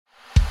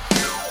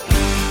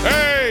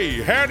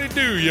howdy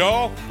do,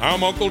 y'all.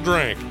 I'm Uncle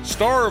Drank,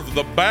 star of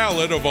The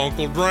Ballad of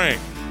Uncle Drank.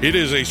 It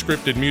is a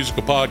scripted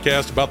musical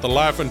podcast about the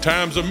life and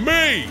times of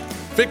me,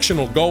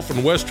 fictional golf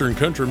and western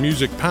country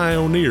music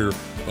pioneer,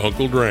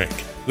 Uncle Drank.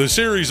 The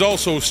series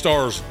also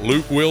stars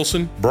Luke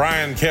Wilson,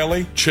 Brian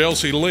Kelly,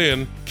 Chelsea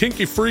Lynn,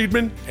 Kinky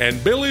Friedman,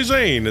 and Billy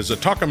Zane as a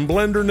talking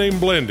blender named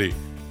Blendy.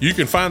 You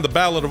can find The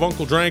Ballad of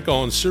Uncle Drank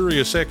on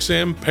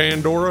SiriusXM,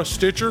 Pandora,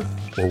 Stitcher,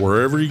 or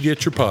wherever you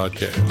get your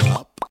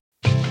podcasts.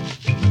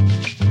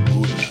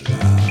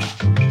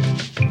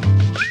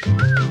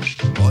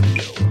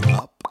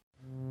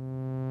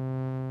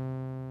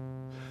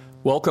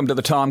 Welcome to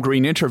the Tom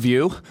Green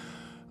interview.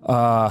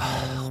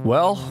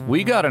 Well,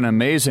 we got an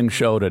amazing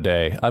show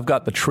today. I've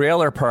got the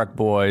Trailer Park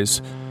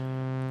Boys,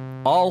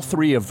 all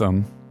three of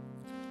them,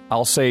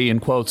 I'll say in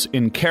quotes,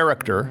 in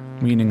character,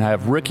 meaning I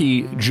have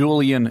Ricky,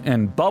 Julian,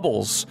 and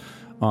Bubbles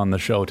on the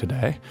show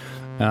today.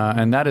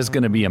 And that is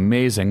going to be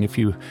amazing. If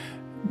you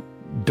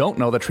don't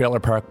know the Trailer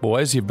Park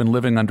Boys, you've been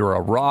living under a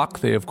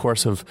rock. They, of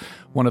course, have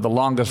one of the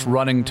longest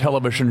running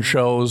television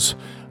shows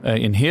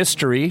in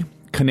history.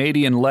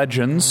 Canadian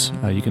legends.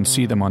 You can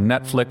see them on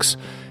Netflix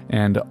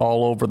and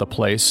all over the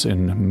place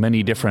in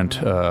many different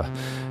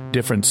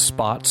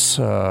spots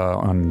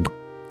on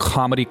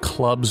comedy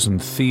clubs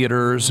and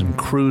theaters and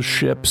cruise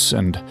ships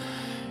and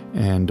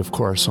of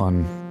course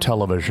on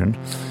television.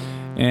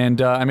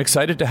 And I'm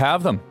excited to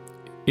have them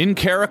in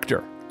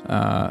character,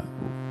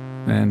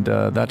 and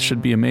that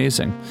should be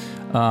amazing.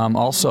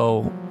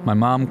 Also, my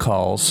mom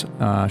calls.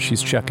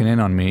 She's checking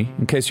in on me.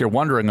 In case you're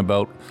wondering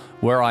about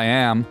where I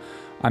am,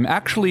 I'm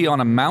actually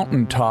on a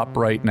mountaintop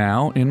right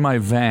now in my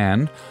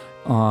van,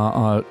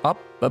 up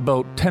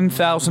about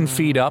 10,000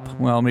 feet up.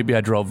 Well, maybe I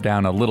drove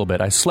down a little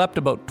bit. I slept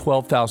about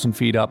 12,000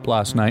 feet up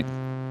last night.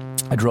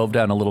 I drove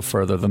down a little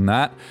further than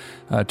that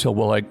to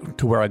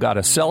where I got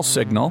a cell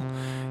signal,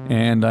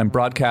 and I'm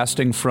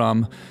broadcasting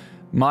from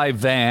my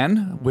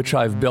van, which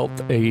I've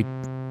built a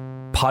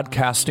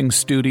podcasting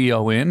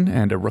studio in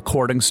and a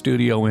recording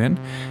studio in,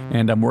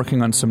 and I'm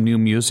working on some new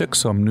music.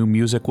 Some new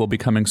music will be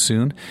coming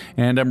soon,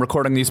 and I'm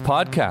recording these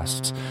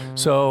podcasts.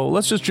 So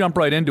let's just jump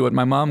right into it.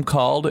 My mom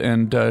called,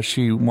 and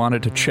she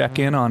wanted to check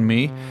in on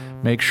me,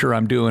 make sure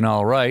I'm doing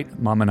all right.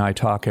 Mom and I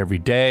talk every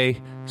day.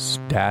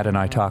 Dad and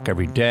I talk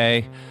every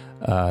day.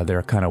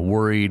 They're kind of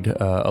worried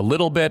a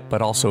little bit,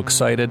 but also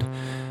excited.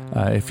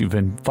 If you've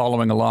been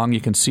following along,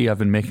 you can see I've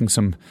been making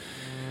some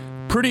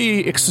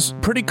pretty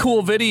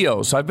cool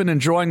videos. I've been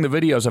enjoying the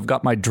videos. I've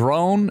got my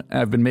drone.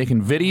 I've been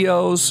making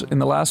videos in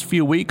the last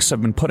few weeks.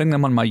 I've been putting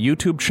them on my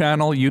YouTube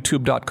channel,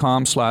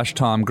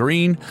 youtube.com/Tom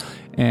Green,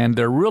 and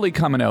they're really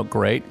coming out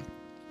great.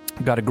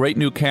 I've got a great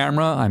new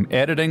camera. I'm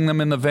editing them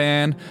in the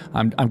van.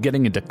 I'm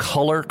getting into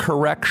color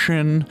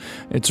correction.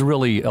 It's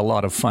really a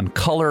lot of fun.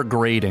 Color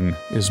grading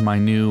is my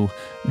new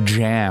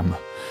jam.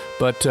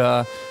 But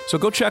so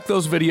go check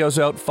those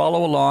videos out.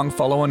 Follow along.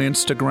 Follow on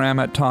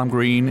Instagram at Tom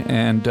Green,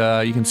 and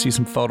you can see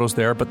some photos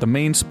there. But the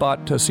main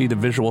spot to see the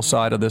visual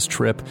side of this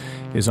trip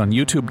is on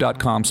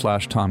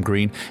youtube.com/Tom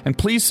Green. And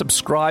please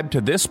subscribe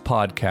to this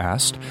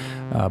podcast,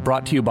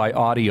 brought to you by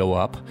Audio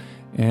Up.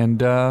 And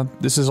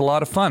this is a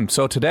lot of fun.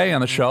 So today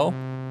on the show,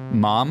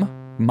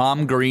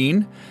 Mom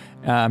Green,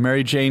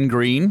 Mary Jane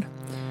Green.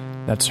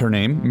 That's her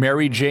name,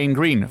 Mary Jane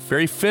Green.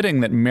 Very fitting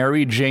that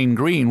Mary Jane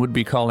Green would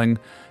be calling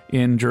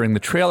in during the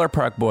Trailer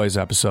Park Boys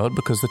episode,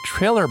 because the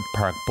Trailer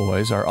Park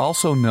Boys are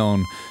also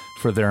known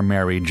for their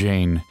Mary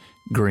Jane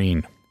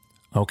Green.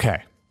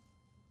 Okay.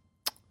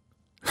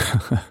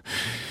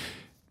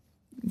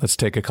 Let's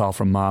take a call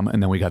from Mom,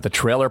 and then we got the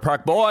Trailer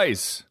Park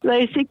Boys.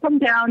 Lacey, come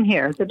down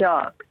here, the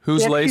dog.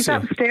 Who's Lacey? She's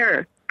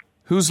upstairs.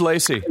 Who's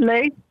Lacey?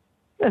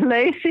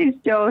 Lacey's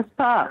Joe's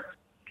pup.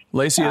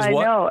 Lacey is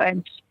what? I know,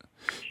 and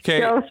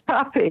Joe's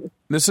puppy.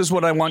 This is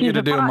what I want you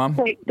to do, Mom.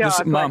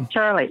 Mom,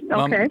 Charlie.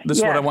 Okay. This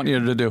is what I want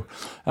you to do.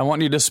 I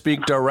want you to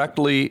speak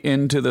directly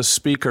into the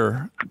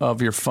speaker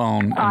of your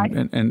phone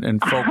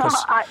and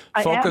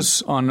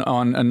focus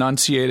on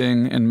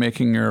enunciating and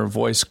making your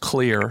voice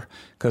clear,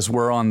 because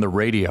we're on the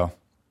radio.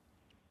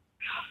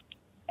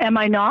 Am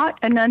I not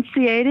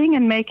enunciating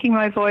and making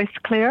my voice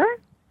clear?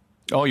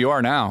 Oh, you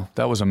are now.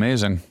 That was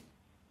amazing.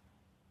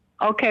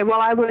 Okay. Well,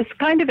 I was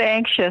kind of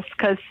anxious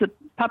because the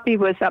puppy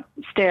was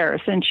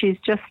upstairs and she's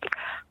just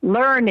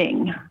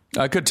learning.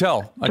 I could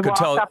tell. I could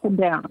tell up and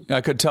down.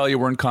 I could tell you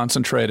weren't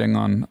concentrating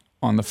on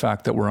the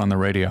fact that we're on the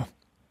radio.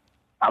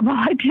 Well,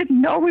 I didn't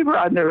know we were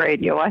on the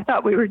radio. I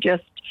thought we were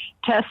just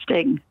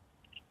testing.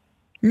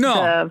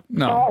 No,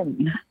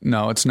 phone.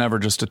 No, it's never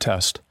just a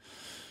test.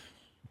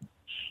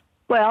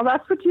 Well,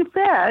 that's what you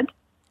said.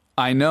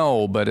 I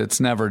know, but it's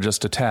never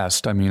just a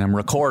test. I mean, I'm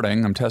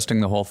recording, I'm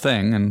testing the whole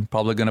thing, and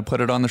probably going to put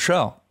it on the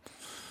show.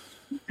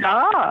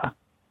 Ah,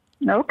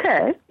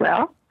 okay.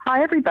 Well,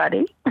 hi,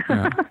 everybody.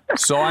 Yeah.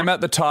 So I'm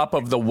at the top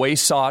of the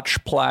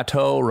Wasatch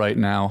Plateau right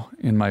now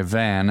in my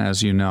van,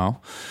 as you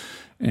know.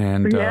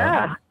 And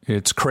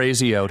it's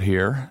crazy out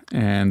here.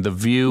 And the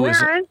view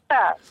Where is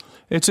that?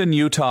 It's in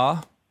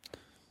Utah.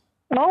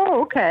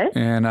 Oh, okay.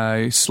 And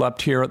I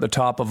slept here at the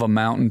top of a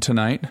mountain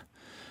tonight.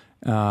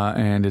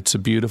 and it's a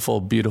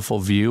beautiful, beautiful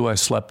view. I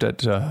slept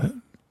at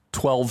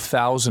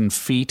 12,000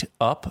 feet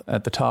up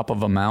at the top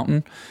of a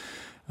mountain.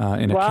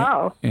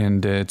 Wow.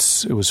 And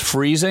it was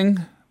freezing,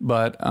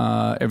 but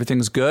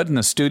everything's good, and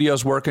the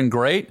studio's working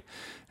great,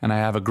 and I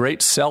have a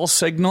great cell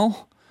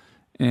signal,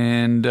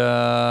 and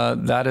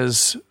that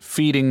is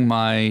feeding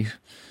my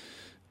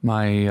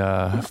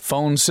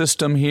phone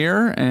system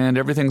here, and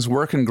everything's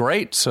working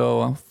great.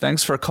 So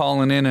thanks for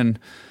calling in and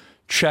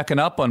checking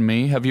up on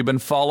me. Have you been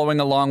following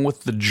along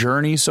with the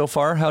journey so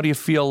far? How do you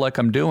feel like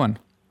I'm doing?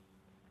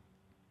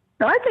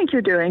 I think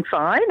you're doing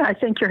fine. I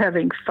think you're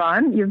having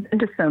fun. You've been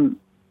to some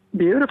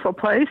beautiful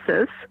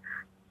places,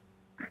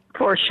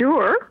 for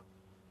sure.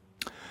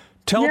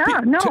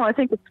 I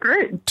think it's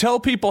great. Tell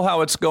people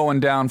how it's going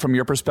down from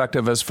your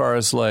perspective as far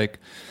as, like,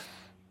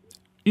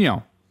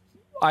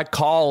 I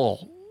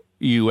call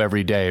you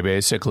every day,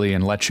 basically,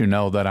 and let you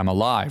know that I'm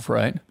alive,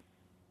 right?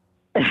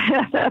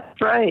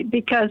 That's right,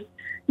 because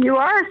you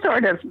are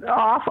sort of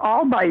off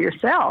all by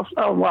yourself.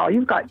 Oh, well,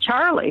 you've got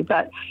Charlie,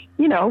 but,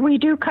 we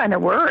do kind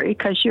of worry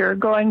because you're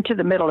going to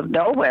the middle of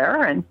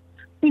nowhere, and,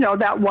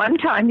 that one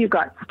time you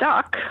got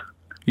stuck.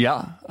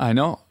 Yeah, I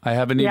know. I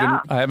haven't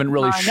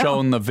really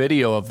shown the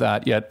video of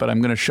that yet, but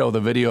I'm going to show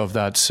the video of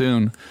that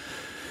soon.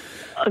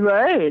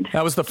 Right.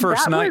 That was the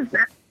first night.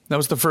 That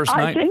was the first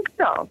night. I think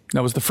so.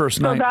 That was the first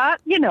night. So that,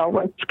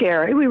 was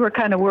scary. We were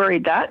kind of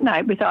worried that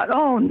night. We thought,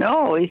 oh,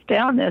 no, he's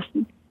down this,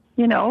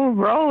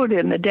 road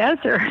in the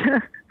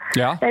desert.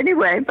 Yeah.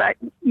 Anyway, but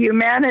you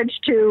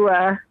managed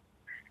to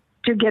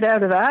get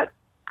out of that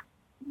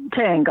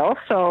tangle.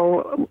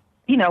 So,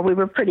 we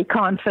were pretty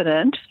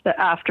confident that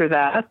after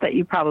that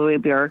you probably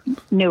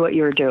knew what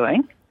you were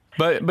doing.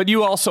 But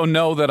you also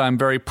know that I'm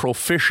very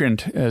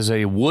proficient as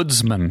a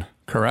woodsman,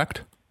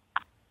 correct?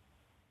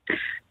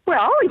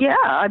 Well, yeah.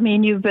 I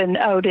mean, you've been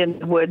out in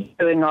the woods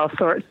doing all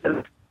sorts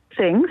of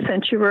things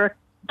since you were a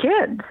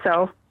kid.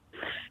 So,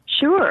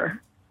 sure.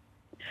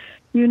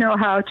 You know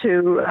how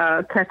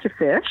to catch a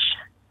fish.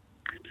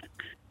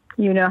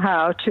 You know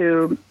how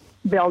to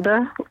build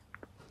a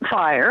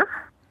fire.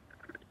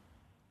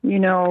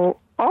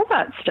 All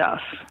that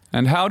stuff.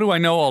 And how do I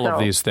know all of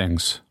these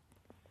things?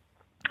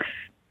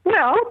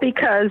 Well,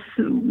 because,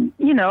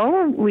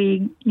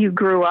 you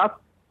grew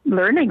up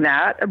learning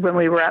that when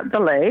we were at the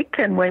lake,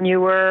 and when you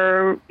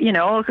were,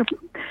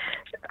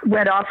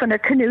 went off on a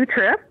canoe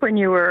trip when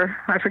you were,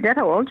 I forget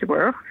how old you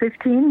were,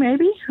 15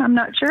 maybe? I'm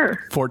not sure.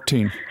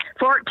 14.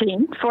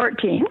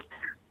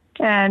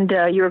 And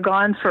you were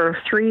gone for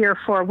 3 or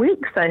 4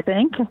 weeks, I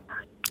think.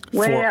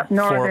 Up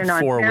northern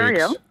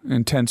Ontario. 4 weeks.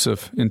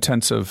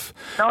 Intensive.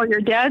 Oh, your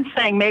dad's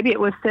saying maybe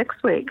it was 6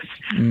 weeks.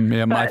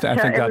 Yeah, I think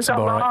that's about right. It was a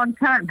long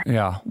time.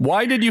 Yeah.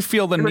 Why did you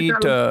feel the need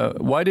to?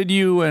 Why did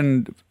you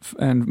and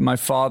my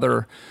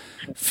father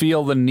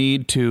feel the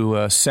need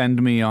to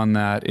send me on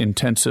that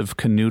intensive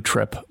canoe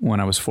trip when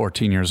I was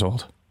 14 years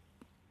old?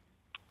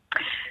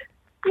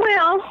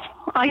 Well,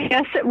 I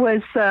guess it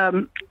was,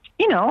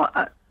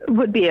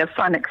 would be a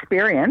fun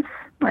experience,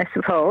 I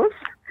suppose.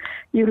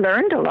 You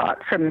learned a lot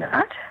from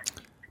that.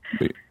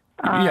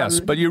 Yes,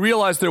 but you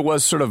realize there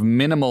was sort of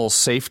minimal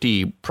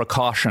safety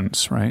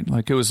precautions, right?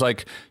 Like it was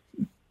like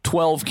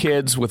 12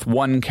 kids with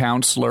one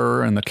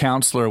counselor, and the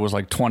counselor was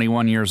like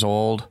 21 years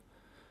old.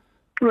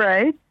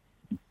 Right.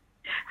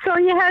 So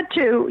you had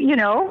to,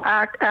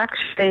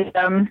 actually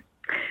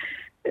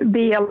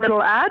be a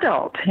little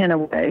adult in a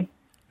way,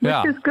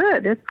 which is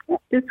good.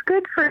 It's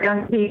good for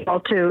young people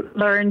to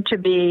learn to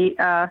be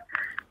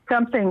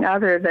something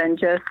other than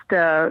just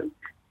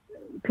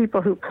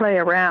people who play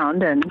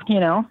around and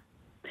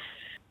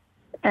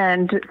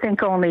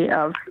think only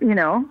of,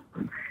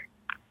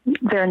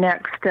 their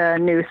next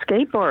new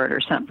skateboard or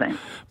something.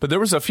 But there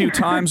was a few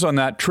times on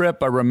that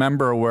trip I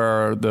remember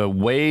where the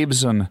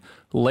waves on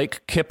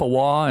Lake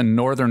Kippawa in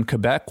northern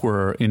Quebec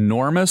were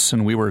enormous,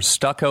 and we were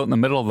stuck out in the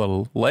middle of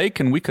the lake,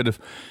 and we could have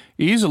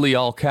easily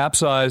all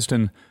capsized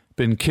and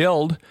been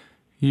killed.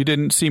 You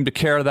didn't seem to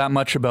care that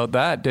much about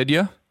that, did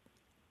you?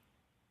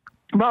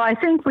 Well, I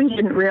think we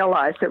didn't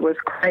realize it was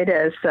quite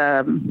as,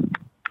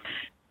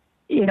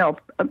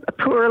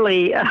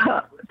 poorly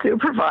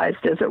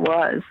supervised as it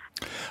was.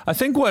 I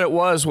think what it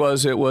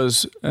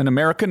was an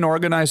American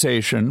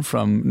organization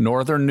from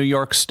northern New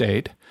York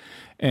State,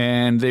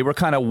 and they were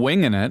kind of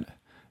winging it.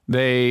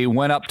 They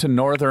went up to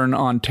northern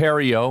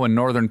Ontario and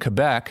northern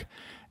Quebec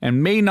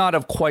and may not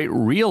have quite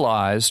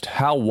realized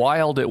how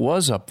wild it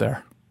was up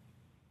there.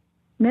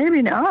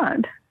 Maybe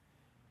not.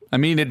 I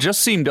mean, it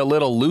just seemed a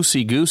little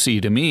loosey-goosey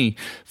to me.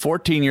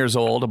 14 years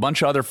old, a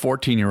bunch of other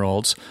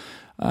 14-year-olds.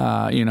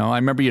 I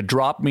remember you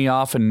dropped me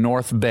off in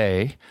North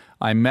Bay.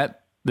 I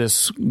met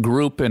this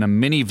group in a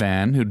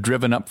minivan who'd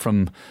driven up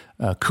from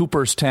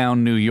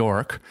Cooperstown, New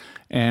York.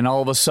 And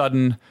all of a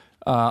sudden,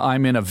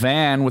 I'm in a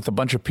van with a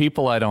bunch of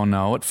people I don't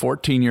know at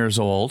 14 years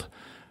old.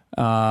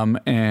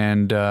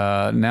 And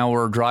now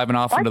we're driving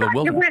off into the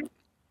wilderness.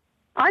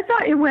 I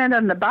thought you went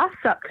on the bus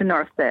up to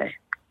North Bay.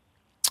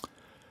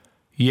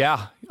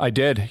 Yeah, I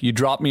did. You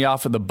dropped me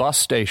off at the bus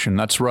station.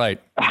 That's right.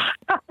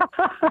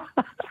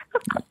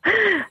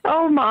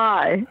 Oh,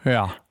 my.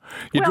 Yeah.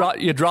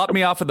 You dropped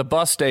me off at the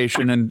bus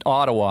station in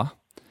Ottawa.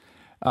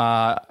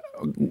 A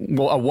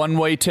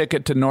one-way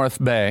ticket to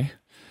North Bay.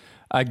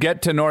 I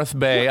get to North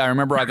Bay. I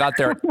remember I got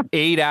there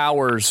 8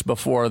 hours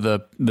before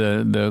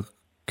the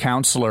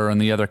counselor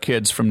and the other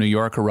kids from New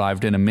York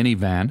arrived in a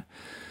minivan.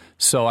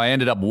 So I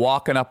ended up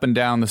walking up and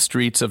down the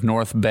streets of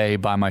North Bay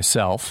by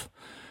myself.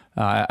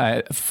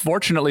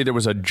 Fortunately, there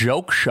was a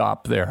joke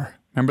shop there.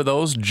 Remember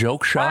those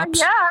joke shops?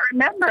 Yeah, I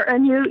remember.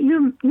 And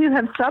you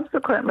have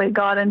subsequently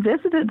gone and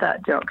visited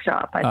that joke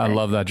shop, I think. I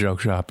love that joke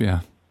shop,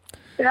 yeah.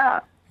 Yeah.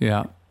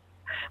 Yeah.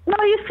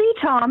 Well, you see,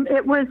 Tom,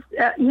 it was,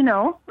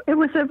 it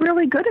was a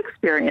really good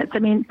experience. I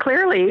mean,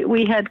 clearly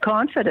we had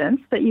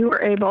confidence that you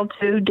were able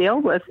to deal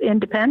with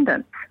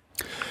independence.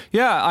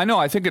 Yeah, I know.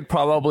 I think it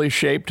probably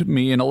shaped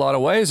me in a lot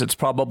of ways. It's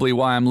probably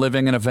why I'm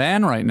living in a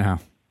van right now.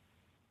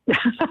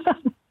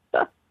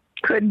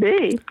 Could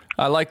be.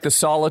 I like the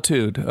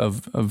solitude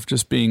of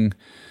just being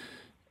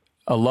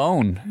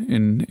alone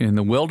in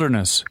the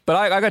wilderness. But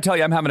I got to tell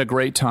you, I'm having a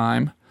great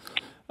time.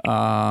 This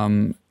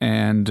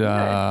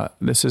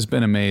has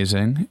been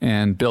amazing,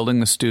 and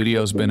building the studio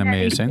has been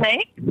amazing.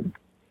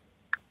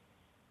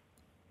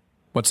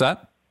 What's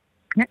that?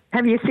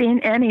 Have you seen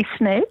any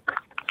snakes?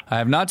 I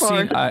have not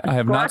seen. I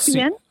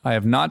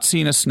have not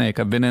seen a snake.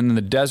 I've been in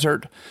the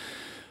desert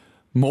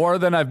more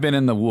than I've been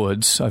in the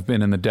woods. I've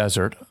been in the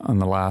desert on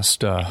the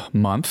last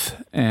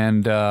month,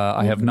 and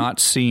I have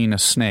not seen a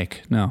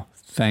snake. No,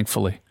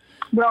 thankfully.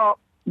 Well,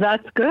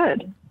 that's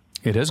good.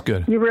 It is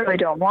good. You really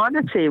don't want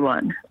to see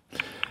one.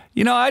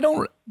 I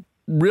don't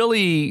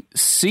really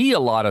see a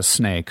lot of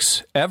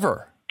snakes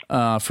ever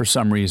for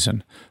some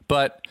reason,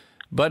 but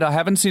I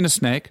haven't seen a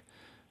snake.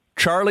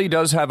 Charlie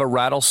does have a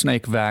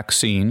rattlesnake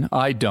vaccine.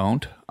 I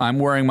don't. I'm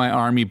wearing my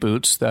army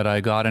boots that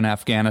I got in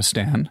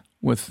Afghanistan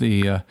with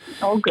the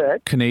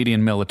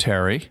Canadian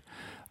military.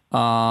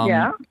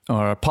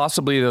 Or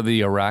possibly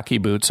the Iraqi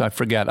boots. I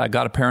forget. I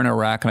got a pair in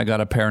Iraq and I got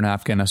a pair in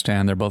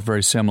Afghanistan. They're both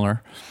very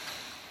similar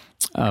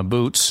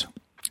boots.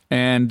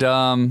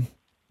 And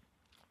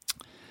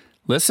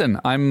listen,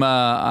 I'm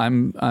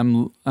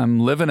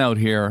living out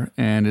here,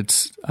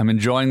 and I'm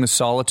enjoying the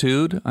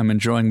solitude. I'm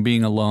enjoying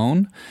being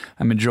alone.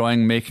 I'm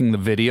enjoying making the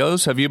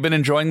videos. Have you been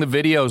enjoying the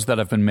videos that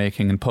I've been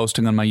making and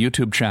posting on my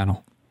YouTube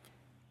channel?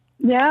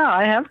 Yeah,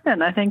 I have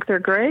been. I think they're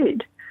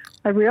great.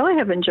 I really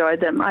have enjoyed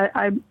them.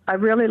 I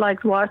really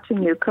liked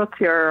watching you cook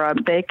your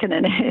bacon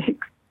and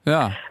eggs.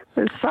 Yeah.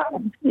 It was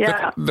fun.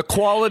 Yeah. The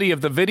quality of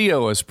the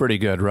video is pretty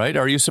good, right?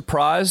 Are you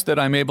surprised that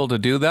I'm able to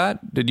do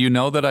that? Did you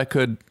know that I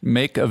could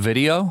make a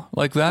video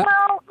like that?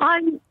 Well,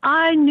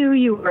 I knew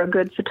you were a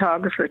good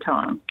photographer,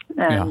 Tom,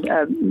 and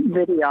a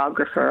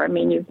videographer. I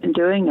mean, you've been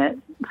doing it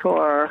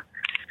for,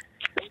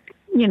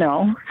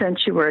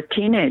 since you were a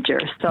teenager.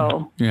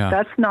 So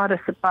that's not a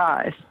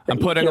surprise. I'm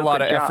putting a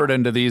lot of effort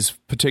into these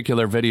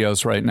particular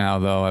videos right now,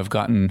 though. I've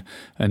gotten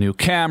a new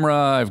camera.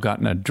 I've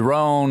gotten a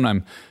drone.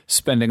 I'm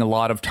spending a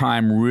lot of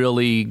time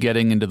really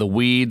getting into the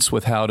weeds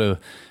with how to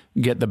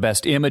get the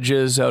best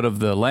images out of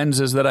the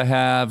lenses that I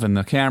have and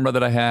the camera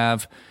that I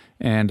have.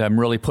 And I'm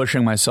really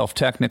pushing myself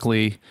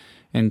technically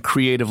and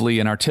creatively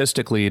and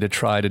artistically to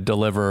try to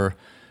deliver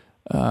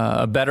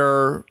a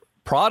better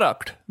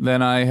product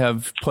than I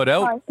have put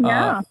out.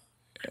 That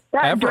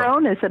ever.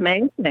 Drone is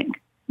amazing.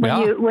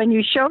 When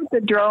you showed the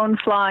drone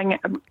flying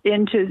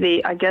into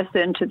the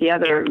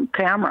other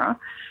camera,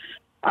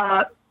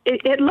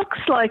 it looks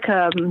like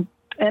an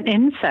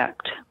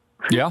insect.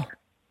 Yeah.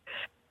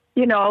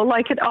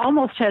 Like it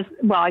almost has,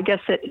 well, I guess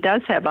it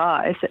does have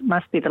eyes. It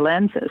must be the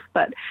lenses.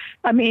 But,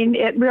 I mean,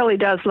 it really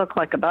does look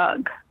like a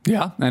bug.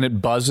 Yeah, and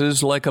it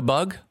buzzes like a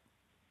bug?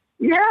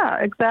 Yeah,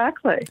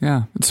 exactly.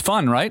 Yeah, it's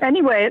fun, right?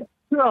 Anyway,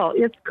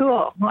 it's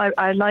cool.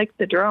 I like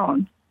the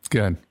drone.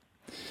 Good.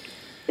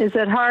 Is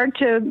it hard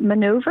to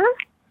maneuver?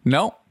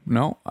 No.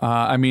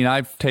 I mean,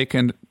 I've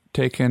taken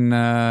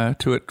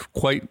to it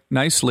quite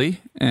nicely.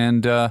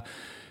 And,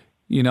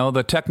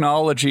 the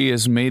technology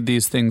has made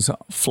these things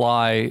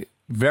fly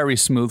very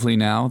smoothly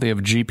now. They have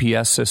a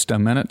GPS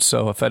system in it.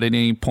 So if at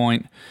any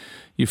point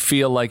you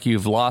feel like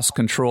you've lost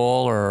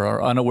control or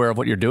are unaware of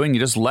what you're doing, you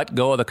just let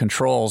go of the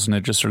controls and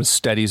it just sort of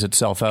steadies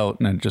itself out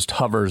and it just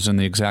hovers in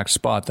the exact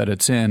spot that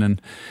it's in. And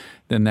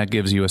then that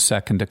gives you a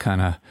second to kind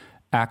of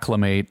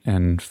acclimate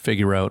and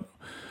figure out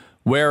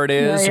where it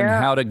is and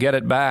how to get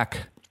it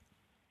back.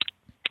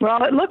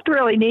 Well, it looked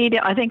really neat.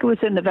 I think it was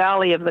in the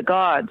Valley of the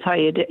Gods, how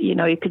you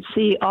could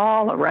see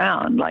all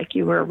around, like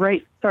you were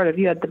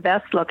you had the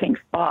best looking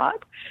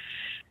spot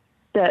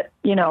that,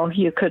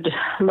 you could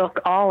look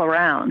all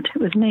around. It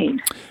was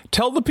neat.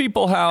 Tell the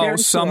people how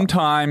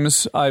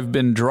sometimes I've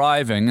been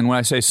driving, and when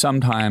I say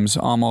sometimes,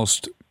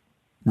 almost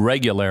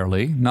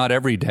regularly, not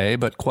every day,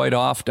 but quite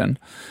often.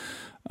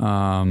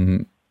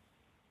 I'll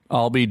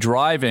be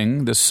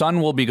driving, the sun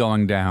will be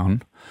going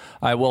down.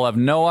 I will have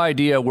no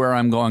idea where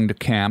I'm going to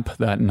camp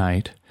that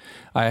night.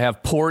 I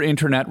have poor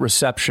internet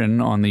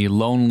reception on the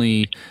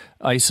lonely,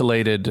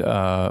 isolated,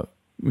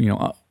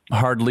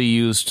 hardly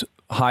used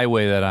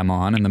highway that I'm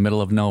on in the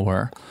middle of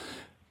nowhere.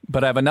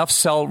 But I have enough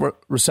cell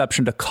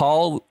reception to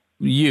call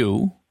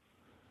you,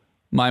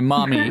 my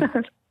mommy,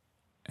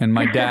 and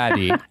my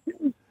daddy.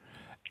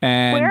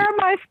 And where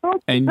am I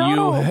supposed to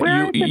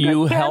go?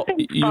 You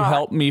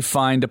help me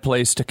find a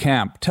place to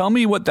camp. Tell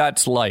me what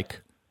that's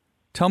like.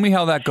 Tell me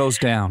how that goes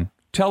down.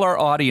 Tell our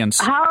audience.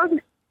 How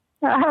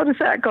does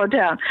that go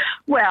down?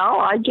 Well,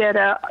 I get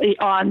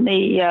on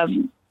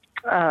the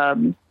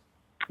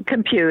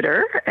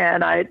computer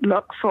and I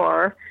look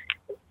for,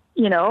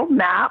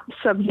 maps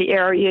of the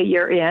area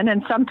you're in,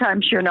 and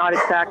sometimes you're not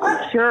exactly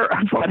sure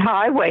of what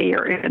highway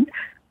you're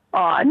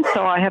on.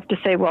 So I have to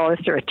say, well, is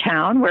there a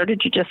town? Where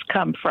did you just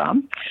come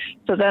from?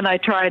 So then I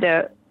try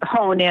to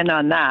hone in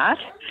on that.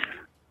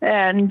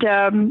 And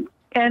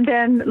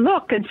then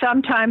look, and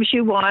sometimes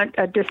you want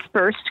a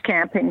dispersed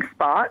camping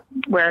spot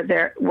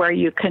where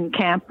you can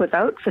camp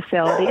without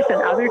facilities,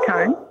 and other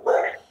times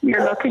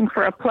you're looking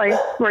for a place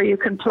where you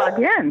can plug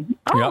in.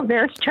 Oh, yep.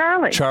 There's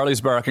Charlie. Charlie's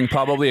barking,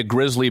 probably a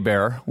grizzly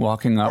bear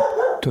walking up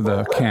to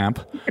the camp.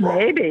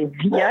 Maybe.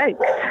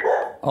 Yikes.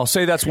 I'll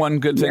say that's one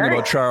good thing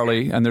about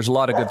Charlie, and there's a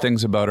lot of good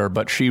things about her,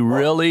 but she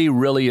really,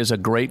 really is a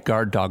great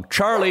guard dog.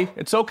 Charlie,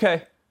 it's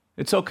okay.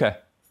 It's okay.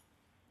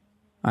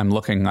 I'm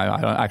looking.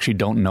 I actually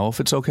don't know if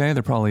it's okay.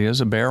 There probably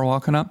is a bear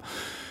walking up.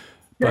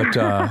 But,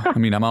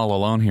 I'm all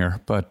alone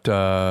here. But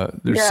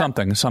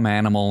there's some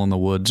animal in the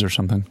woods or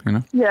something,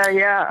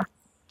 Yeah.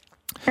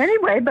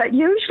 Anyway, but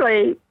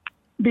usually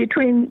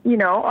between,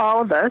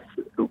 all of us,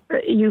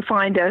 you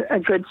find a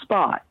good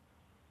spot.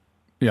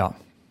 Yeah.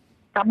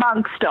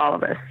 Amongst all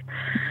of us.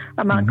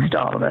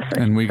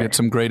 And we get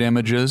some great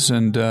images,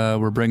 and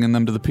we're bringing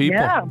them to the people.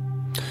 Yeah.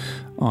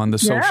 On the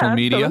social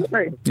media.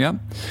 Absolutely. Yeah.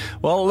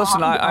 Well,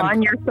 listen, I'm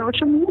on your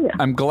social media.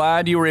 I'm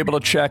glad you were able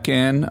to check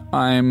in.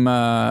 I'm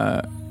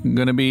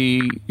going to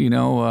be,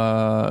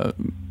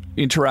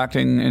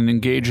 interacting and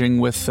engaging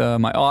with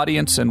my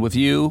audience and with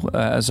you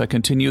as I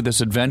continue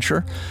this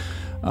adventure.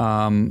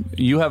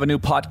 You have a new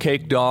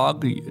potcake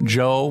dog.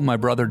 Joe, my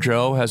brother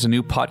Joe, has a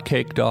new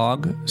potcake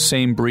dog,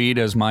 same breed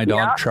as my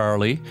dog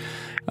Charlie.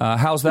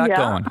 How's that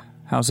going?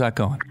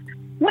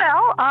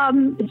 Well,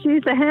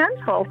 she's a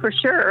handful for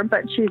sure,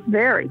 but she's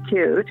very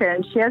cute,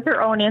 and she has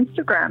her own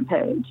Instagram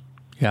page.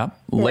 Yeah,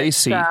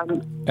 Lacey,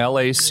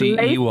 Lacey,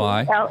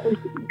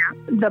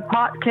 the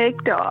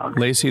potcake dog.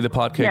 Lacey, the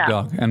potcake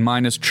dog, and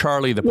mine is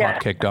Charlie, the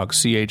potcake dog,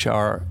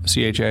 CHARLEY.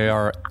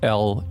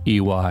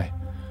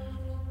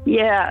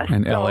 Yeah,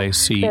 and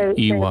LACEY.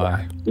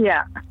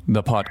 Yeah,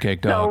 the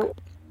potcake dog. So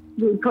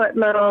we put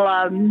little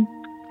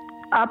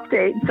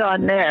updates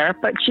on there,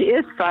 but she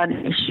is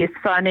funny. She's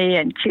funny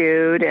and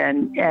cute,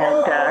 and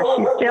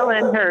she's still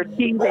in her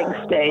teething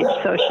stage,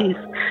 so she's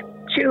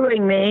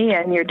chewing me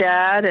and your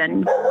dad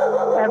and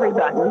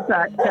everybody,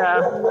 but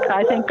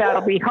I think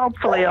that'll be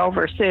hopefully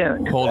over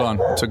soon. Hold on,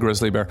 it's a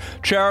grizzly bear.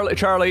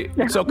 Charlie,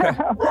 it's okay.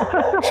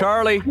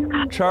 Charlie,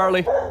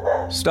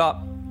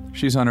 stop.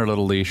 She's on her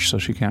little leash, so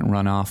she can't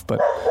run off, but...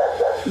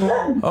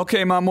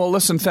 Okay, Mom. Well,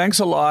 listen, thanks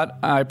a lot.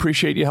 I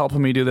appreciate you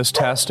helping me do this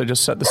test. I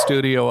just set the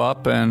studio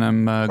up, and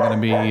I'm going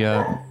to be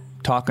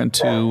talking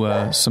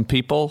to some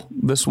people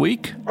this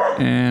week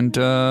and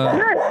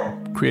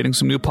creating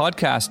some new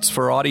podcasts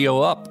for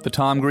Audio Up, the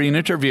Tom Green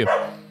interview.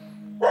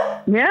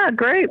 Yeah,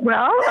 great.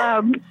 Well,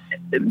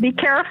 be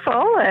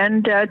careful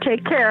and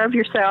take care of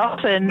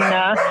yourself, and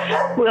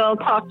we'll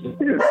talk to you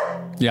soon.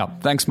 Yeah,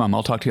 thanks, Mom.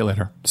 I'll talk to you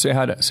later. Say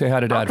hi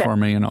to Dad for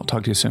me, and I'll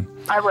talk to you soon.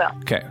 I will.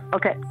 Okay.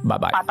 Okay.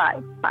 Bye-bye. Bye-bye.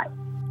 Bye.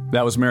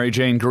 That was Mary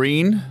Jane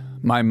Green,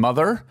 my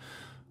mother.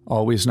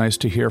 Always nice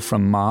to hear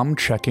from Mom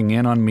checking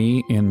in on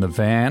me in the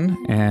van.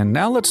 And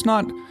now let's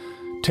not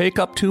take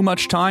up too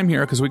much time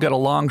here because we got a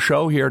long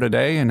show here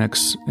today, and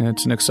it's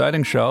an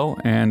exciting show,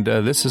 and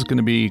this is going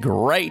to be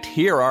great.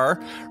 Here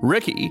are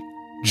Ricky,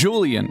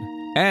 Julian,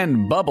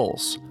 and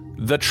Bubbles,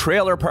 the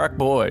Trailer Park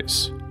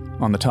Boys,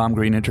 on the Tom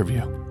Green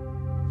interview.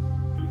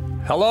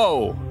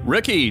 Hello,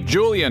 Ricky,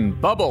 Julian,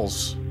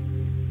 Bubbles.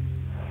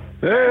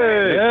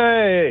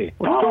 Hey,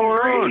 what's going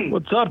on?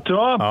 What's up,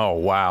 Tom? Oh,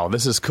 wow,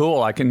 this is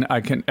cool. I can.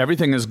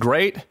 Everything is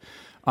great.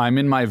 I'm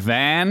in my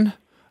van.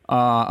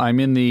 I'm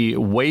in the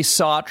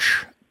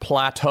Wasatch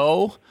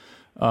Plateau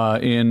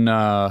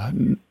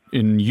in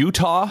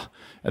Utah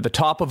at the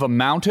top of a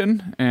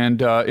mountain.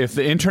 And if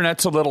the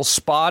internet's a little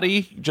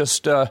spotty,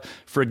 just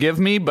forgive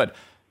me. But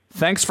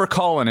thanks for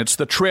calling. It's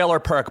the Trailer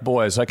Park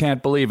Boys. I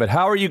can't believe it.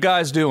 How are you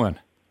guys doing?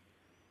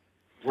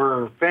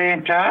 We're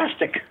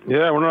fantastic.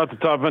 Yeah, we're not at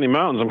the top of any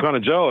mountains. I'm kind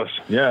of jealous.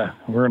 Yeah,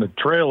 we're in a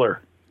trailer.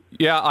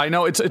 Yeah, I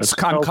know. It's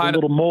kind of a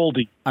little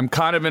moldy. I'm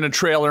kind of in a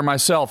trailer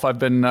myself. I've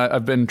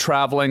been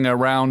traveling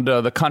around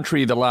the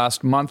country the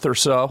last month or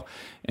so,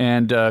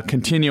 and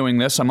continuing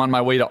this. I'm on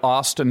my way to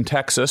Austin,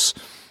 Texas.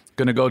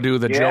 Going to go do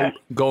the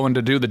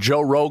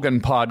Joe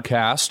Rogan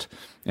podcast,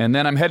 and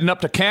then I'm heading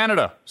up to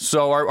Canada.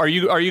 So are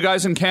you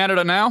guys in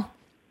Canada now?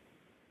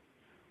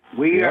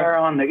 We are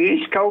on the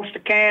east coast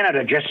of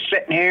Canada, just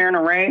sitting here in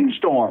a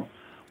rainstorm,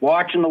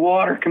 watching the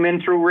water come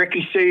in through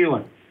Ricky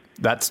Ceiling.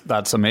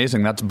 That's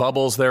amazing. That's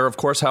Bubbles there, of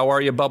course. How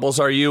are you, Bubbles?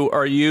 Are you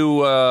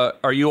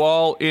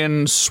all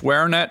in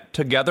SwearNet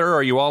together?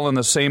 Are you all in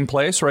the same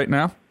place right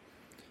now?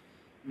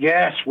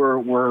 Yes,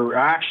 we're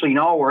actually,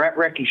 no, we're at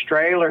Ricky's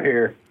trailer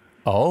here.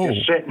 Oh.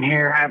 Just sitting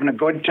here having a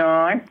good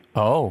time.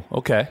 Oh,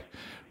 okay.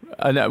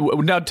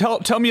 Now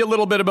tell me a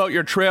little bit about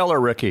your trailer,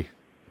 Ricky.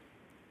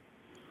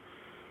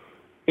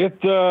 It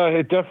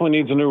definitely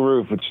needs a new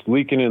roof. It's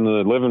leaking in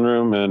the living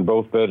room and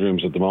both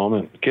bedrooms at the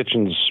moment. The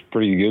kitchen's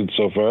pretty good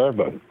so far,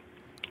 but...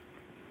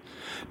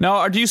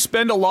 Now, do you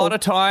spend a lot of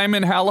time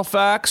in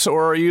Halifax,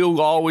 or are you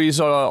always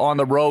on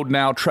the road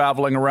now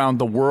traveling around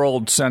the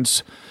world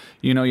since,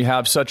 you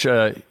have such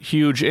a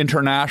huge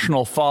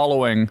international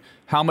following?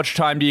 How much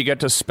time do you get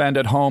to spend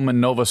at home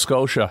in Nova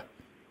Scotia?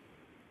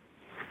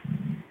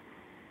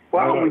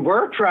 Well, we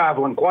were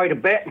traveling quite a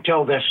bit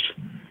until this...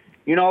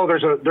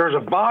 there's a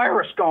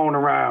virus going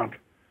around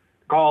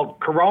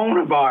called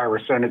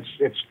coronavirus, and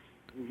it's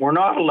we're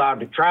not allowed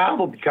to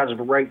travel because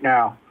of it right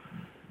now.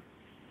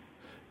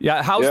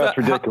 Yeah, it's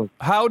ridiculous.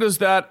 How does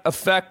that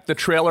affect the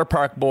Trailer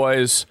Park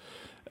Boys?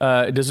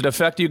 Does it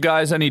affect you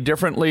guys any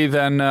differently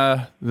than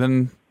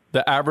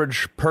the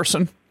average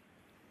person?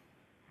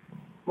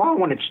 Well,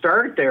 when it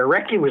started there,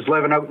 Ricky was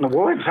living out in the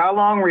woods. How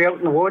long were you out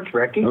in the woods,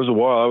 Ricky? It was a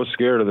while. I was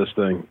scared of this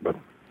thing, but...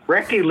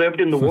 Ricky lived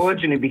in the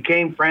woods, and he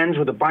became friends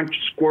with a bunch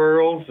of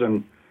squirrels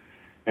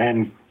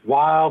and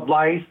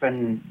wildlife,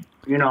 and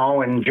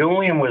and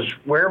Julian was,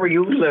 where were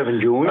you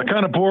living, Julian? I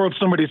kind of borrowed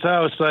somebody's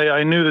house.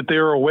 I knew that they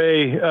were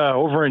away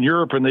over in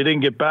Europe, and they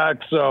didn't get back,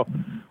 so it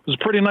was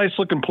a pretty nice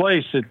looking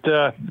place. It,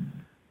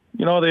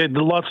 they had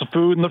lots of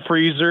food in the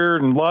freezer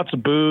and lots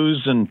of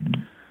booze,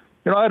 and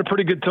I had a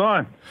pretty good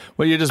time.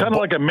 Well, you just kind of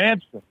like a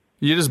mansion.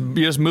 You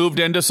just moved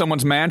into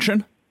someone's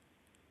mansion?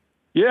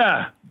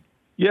 Yeah,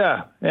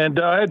 and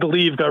I had to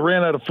leave. I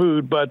ran out of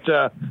food, but,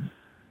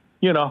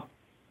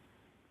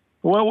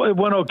 well, it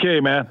went okay,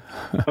 man.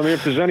 I mean,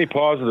 if there's any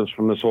positives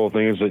from this whole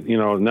thing is that,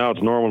 now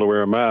it's normal to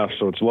wear a mask,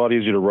 so it's a lot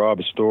easier to rob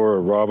a store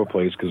or rob a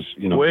place because,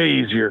 way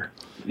easier.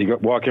 You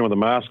walk in with a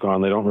mask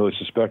on, they don't really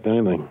suspect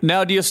anything.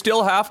 Now, do you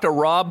still have to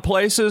rob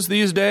places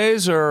these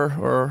days,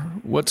 or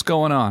what's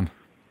going on?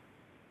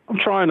 I'm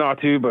trying not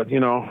to, but,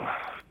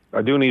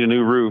 I do need a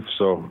new roof,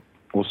 so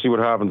we'll see what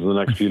happens in the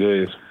next few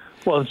days.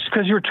 Well, it's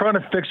because you were trying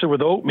to fix it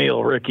with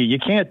oatmeal, Ricky. You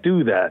can't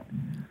do that.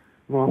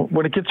 Well,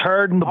 when it gets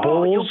hard in the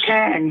bowls...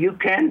 You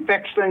can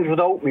fix things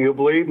with oatmeal,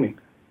 believe me.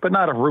 But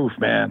not a roof,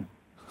 man.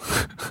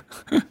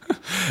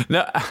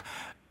 Now,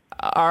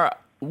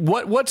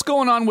 what's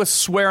going on with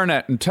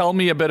SwearNet? And tell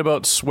me a bit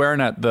about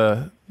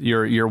SwearNet,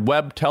 your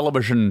web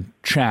television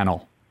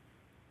channel.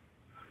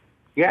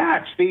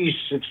 Yeah, it's these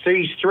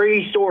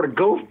three sort of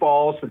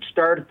goofballs that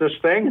started this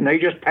thing, and they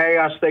just pay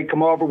us. They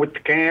come over with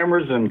the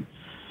cameras, and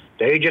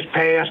they just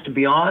pay us to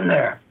be on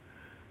there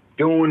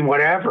doing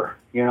whatever,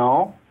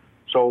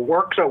 So it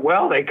works out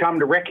well. They come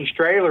to Ricky's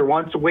trailer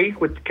once a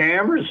week with the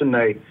cameras, and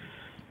they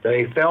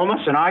film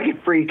us, and I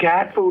get free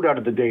cat food out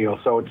of the deal,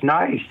 so it's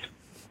nice.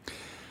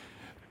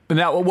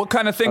 Now, what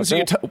kind of things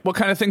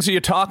are you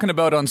talking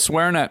about on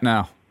SwearNet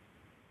now?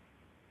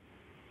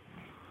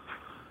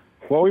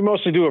 Well, we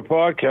mostly do a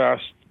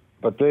podcast,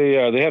 but they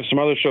have some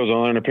other shows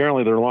on there, and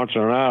apparently they're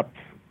launching an app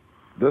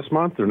this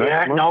month or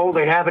next month? No,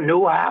 they have a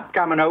new app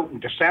coming out in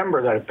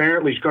December that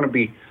apparently is going to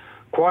be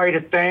quite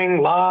a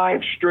thing,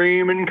 live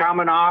streaming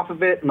coming off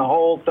of it and the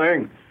whole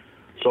thing.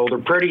 So they're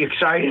pretty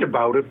excited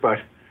about it, but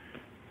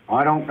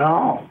I don't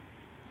know.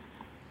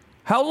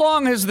 How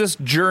long has this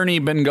journey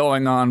been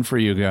going on for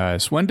you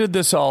guys? When did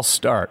this all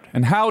start,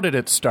 and how did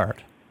it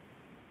start?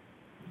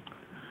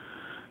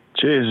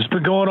 Jeez, it's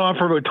been going on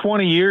for about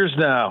 20 years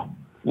now.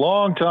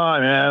 Long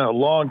time, man, a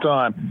long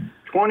time.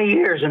 20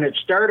 years, and it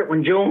started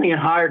when Julian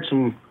hired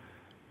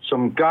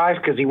some guys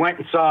because he went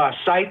and saw a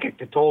psychic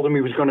that told him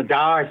he was going to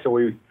die, so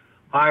he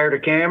hired a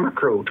camera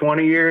crew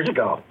 20 years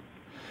ago.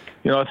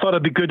 I thought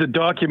it'd be good to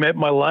document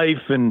my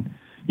life and,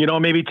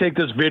 maybe take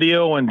this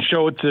video and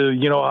show it to,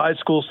 high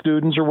school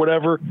students or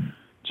whatever,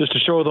 just to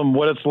show them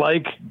what it's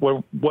like,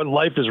 what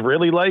life is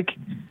really like.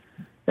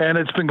 And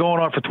it's been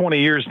going on for 20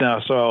 years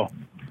now, so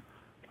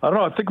I don't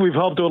know. I think we've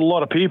helped out a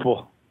lot of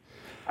people.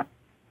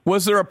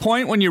 Was there a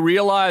point when you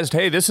realized,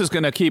 hey, this is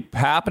going to keep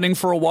happening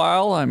for a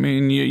while? I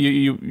mean,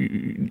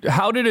 you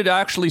how did it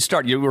actually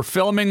start? You were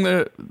filming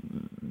the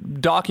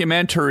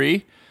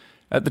documentary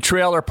at the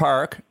trailer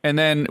park, and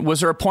then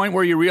was there a point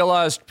where you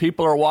realized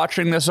people are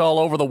watching this all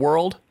over the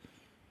world?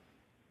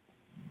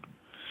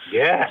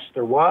 Yes,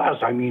 there was.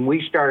 I mean,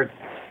 we started,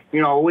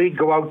 we'd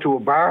go out to a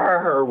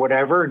bar or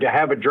whatever to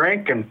have a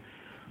drink, and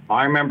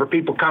I remember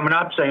people coming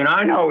up saying,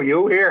 I know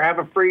you, here, have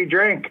a free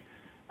drink.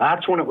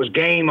 That's when it was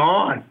game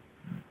on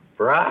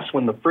for us,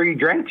 when the free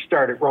drinks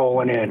started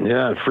rolling in.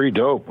 Yeah, free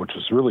dope, which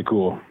was really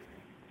cool.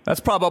 That's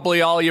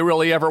probably all you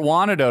really ever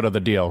wanted out of the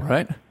deal,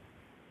 right?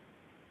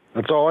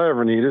 That's all I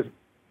ever needed.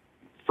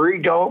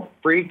 Free dope,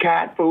 free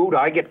cat food.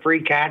 I get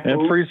free cat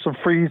food. And some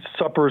free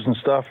suppers and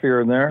stuff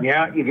here and there.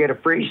 Yeah, you get a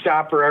free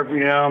supper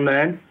every now and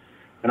then.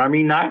 And I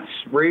mean, that's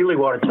really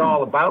what it's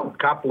all about. A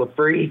couple of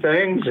free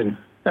things. And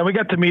we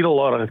got to meet a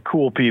lot of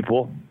cool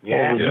people.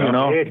 Yeah,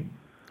 Did.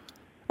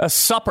 A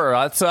supper.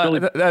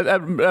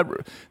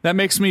 That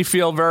makes me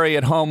feel very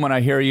at home when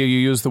I hear you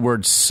use the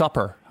word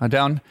supper.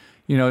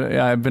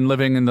 I've been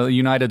living in the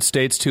United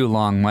States too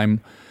long.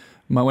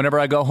 Whenever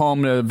I go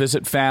home to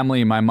visit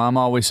family, my mom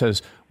always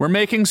says, "We're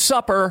making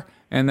supper."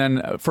 And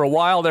then for a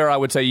while there, I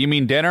would say, "You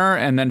mean dinner?"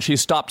 And then she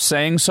stopped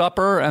saying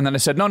supper. And then I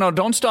said, no,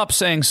 don't stop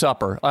saying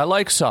supper. I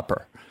like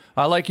supper.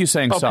 I like you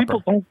saying supper.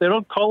 People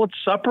don't call it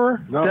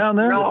supper down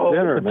there? No,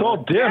 dinner, it's all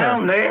dinner.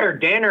 Down there,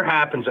 dinner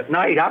happens at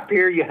night. Up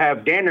here, you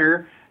have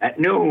dinner at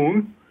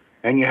noon,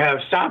 and you have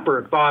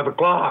supper at 5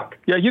 o'clock.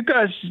 Yeah, you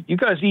guys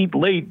eat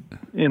late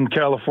in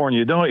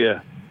California, don't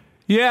you?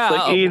 Yeah.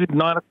 Like 8,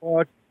 9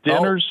 o'clock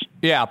dinners? Oh,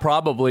 yeah,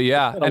 probably,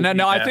 yeah. And then,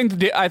 no, I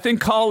think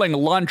calling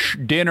lunch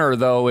dinner,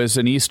 though, is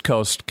an East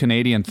Coast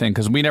Canadian thing,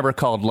 because we never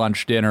called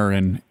lunch dinner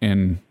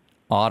in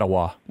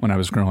Ottawa when I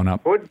was growing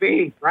up. Would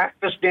be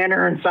breakfast,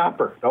 dinner, and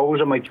supper.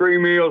 Those are my 3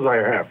 meals I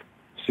have.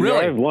 See, really?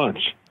 I have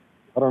lunch.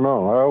 I don't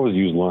know. I always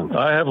use lunch.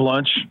 I have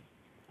lunch.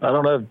 I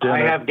don't have dinner. I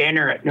have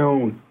dinner at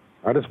noon.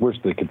 I just wish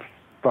they could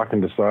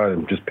fucking decide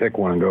and just pick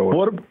one and go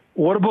with it.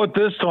 What about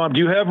this, Tom? Do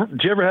you ever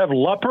have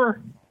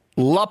Lupper?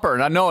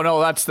 Lupper? No.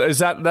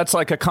 That's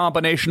like a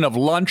combination of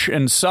lunch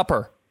and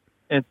supper.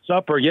 And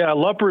supper, yeah.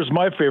 Lupper is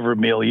my favorite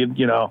meal.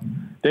 You know,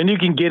 then you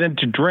can get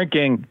into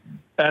drinking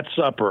at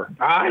supper.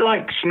 I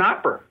like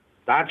snapper.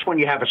 That's when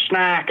you have a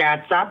snack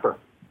at supper.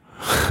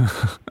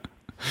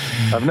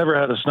 I've never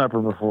had a snapper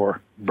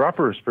before.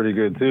 Brupper is pretty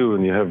good too,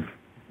 and you have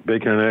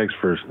bacon and eggs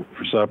for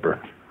supper.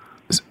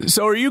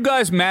 So are you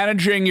guys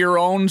managing your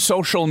own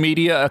social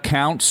media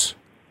accounts?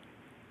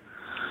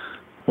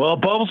 Well,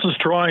 Bubbles is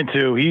trying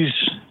to. He's,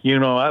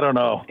 I don't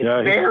know.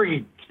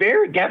 It's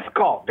very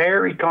difficult,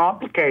 very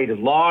complicated.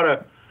 A lot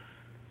of,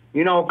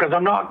 because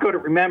I'm not good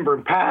at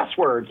remembering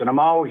passwords, and I'm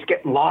always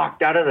getting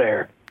locked out of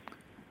there.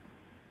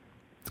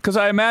 Because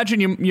I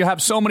imagine you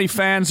have so many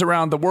fans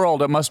around the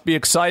world. It must be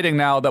exciting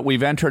now that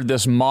we've entered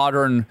this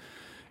modern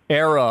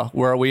era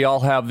where we all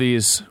have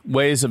these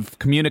ways of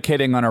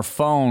communicating on our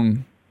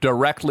phone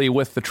directly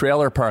with the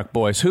Trailer Park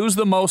Boys. Who's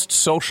the most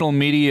social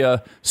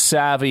media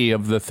savvy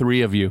of the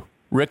three of you?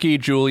 Ricky,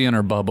 Julian,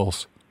 or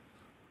Bubbles?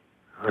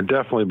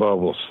 Definitely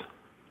Bubbles.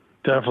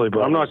 Definitely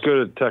Bubbles. I'm not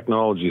good at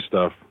technology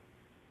stuff.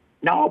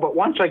 No, but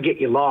once I get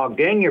you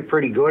logged in, you're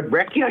pretty good.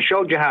 Ricky, I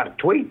showed you how to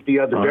tweet the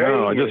other day.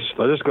 No, I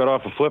just got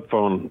off a flip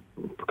phone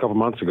a couple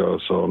months ago,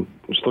 so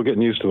I'm still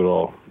getting used to it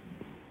all.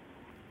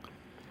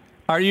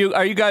 Are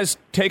you guys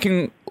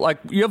taking,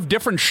 you have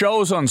different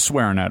shows on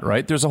SwearNet,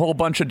 right? There's a whole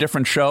bunch of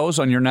different shows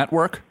on your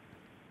network?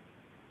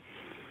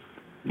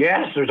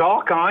 Yes, there's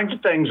all kinds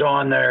of things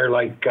on there.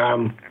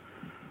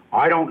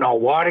 I don't know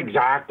what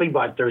exactly,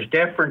 but there's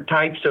different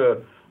types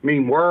of,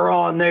 we're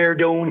on there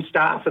doing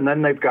stuff, and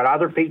then they've got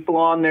other people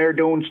on there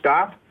doing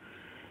stuff.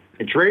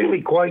 It's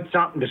really quite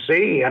something to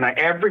see, and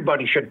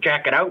everybody should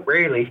check it out,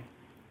 really.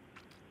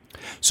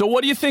 So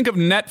what do you think of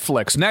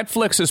Netflix?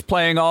 Netflix is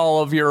playing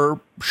all of your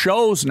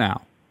shows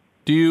now.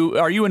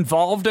 Are you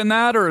involved in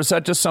that, or is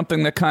that just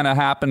something that kind of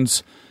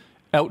happens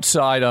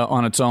outside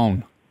on its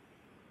own?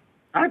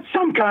 That's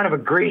some kind of a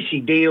greasy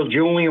deal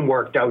Julian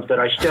worked out that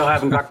I still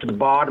haven't got to the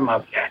bottom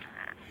of yet.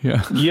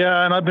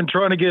 Yeah, and I've been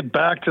trying to get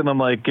back to them,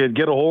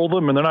 get a hold of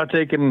them, and they're not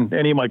taking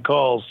any of my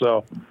calls.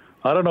 So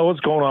I don't know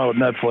what's going on with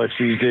Netflix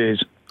these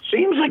days.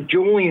 Seems like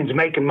Julian's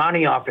making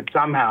money off it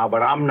somehow,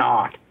 but I'm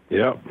not.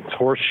 Yep, it's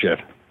horse shit.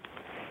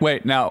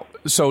 Wait, now,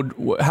 so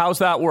how's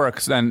that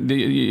work then?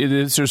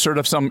 Is there sort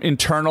of some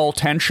internal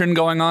tension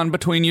going on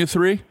between you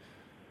three?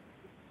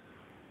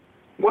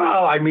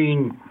 Well,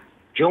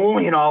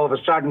 Julian all of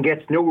a sudden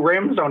gets new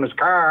rims on his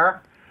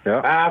car. Yeah.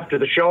 After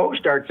the show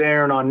starts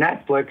airing on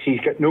Netflix,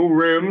 he's got new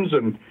rims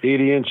and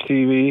 80-inch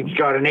TV. He's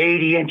got an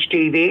 80-inch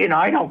TV, and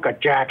I don't got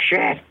jack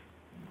shit.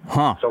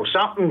 Huh. So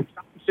something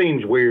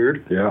seems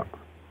weird. Yeah.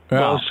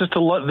 Well, it's just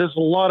there's a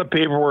lot of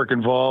paperwork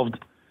involved,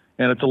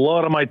 and it's a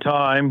lot of my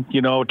time,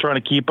 trying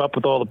to keep up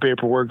with all the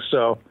paperwork.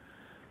 So,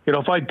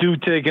 if I do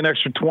take an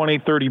extra 20,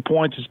 30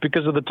 points, it's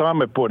because of the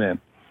time I put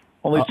in.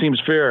 Only seems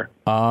fair.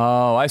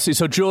 Oh, I see.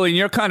 So, Julian,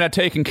 you're kind of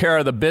taking care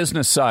of the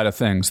business side of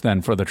things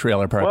then for the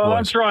Trailer Park Boys. Well,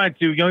 I'm trying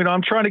to.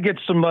 I'm trying to get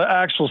some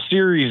actual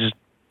series,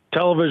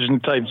 television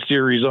type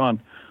series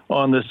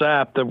on this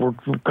app that we're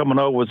coming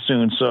out with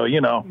soon. So,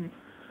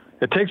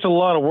 it takes a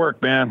lot of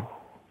work, man.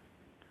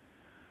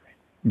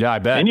 Yeah, I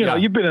bet. And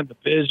you've been in the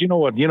biz. You know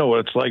what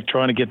it's like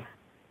trying to get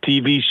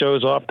TV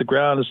shows off the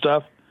ground and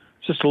stuff.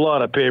 It's just a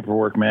lot of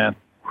paperwork, man.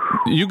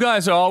 You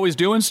guys are always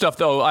doing stuff,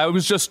 though. I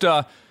was just.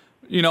 I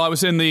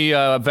was in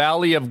the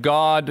Valley of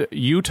God,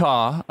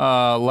 Utah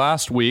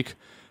last week,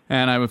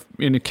 and I was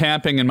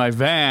camping in my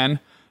van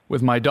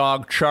with my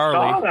dog,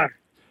 Charlie.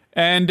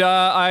 And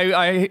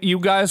you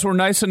guys were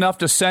nice enough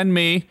to send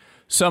me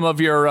some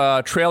of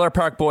your Trailer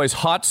Park Boys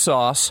hot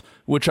sauce,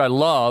 which I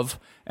love,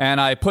 and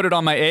I put it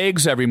on my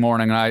eggs every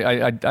morning.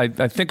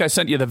 I think I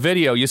sent you the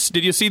video.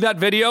 Did you see that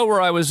video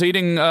where I was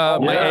eating my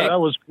egg? Yeah,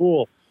 that was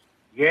cool.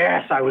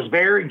 Yes, I was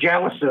very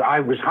jealous.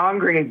 I was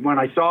hungry when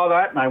I saw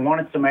that, and I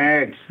wanted some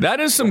eggs. That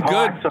is some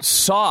good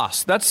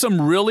sauce. That's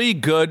some really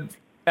good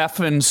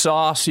effing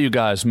sauce you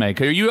guys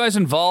make. Are you guys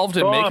involved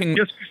in making...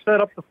 Guess who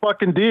set up the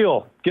fucking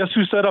deal? Guess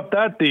who set up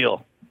that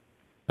deal?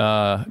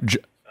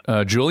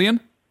 Julian?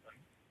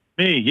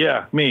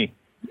 Me.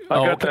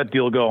 I got that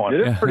deal going.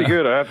 It is pretty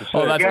good, I have to say.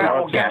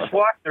 Well, guess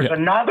what? There's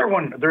another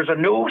one. There's a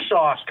new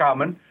sauce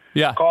coming.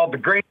 Yeah. Called the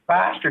Green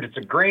Bastard. It's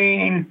a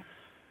green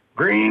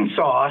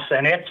sauce,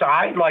 and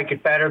I like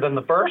it better than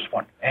the first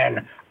one.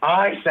 And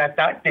I set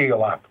that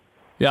deal up.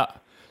 Yeah.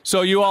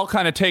 So you all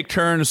kind of take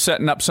turns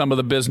setting up some of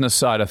the business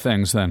side of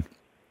things then.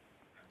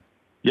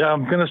 Yeah,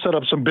 I'm going to set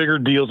up some bigger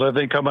deals, I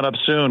think, coming up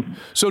soon.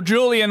 So,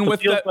 Julian,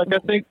 with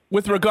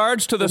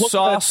regards to the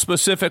sauce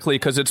specifically,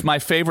 because it's my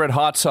favorite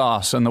hot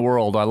sauce in the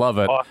world, I love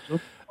it. Awesome.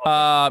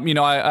 I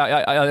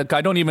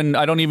don't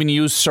even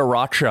use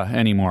sriracha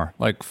anymore.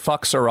 Like,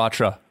 fuck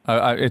sriracha.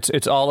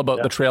 It's all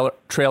about the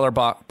Trailer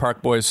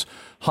Park Boys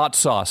hot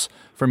sauce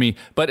for me.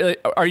 But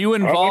are you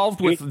involved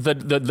with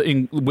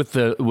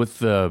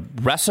the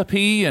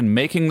recipe and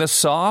making this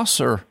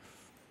sauce, or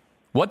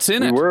what's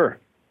in it? We were.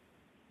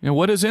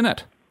 What is in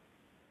it?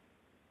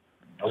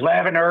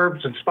 11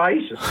 herbs and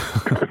spices.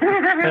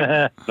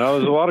 No,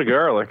 there's a lot of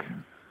garlic.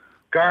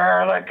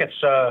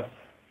 It's a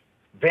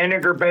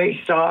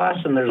vinegar-based sauce,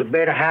 and there's a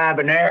bit of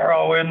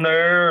habanero in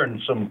there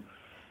and some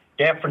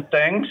different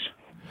things.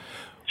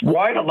 It's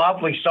quite a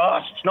lovely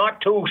sauce. It's not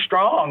too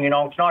strong,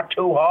 it's not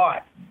too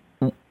hot.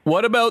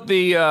 What about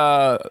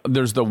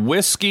there's the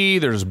whiskey,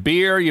 there's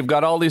beer, you've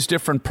got all these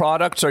different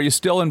products. Are you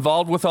still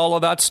involved with all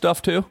of that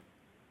stuff too?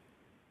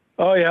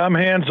 Oh, yeah, I'm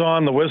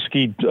hands-on the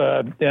whiskey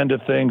end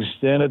of things,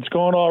 and it's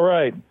going all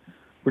right.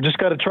 We just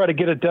got to try to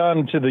get it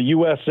down to the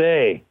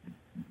USA,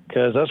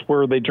 because that's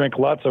where they drink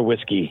lots of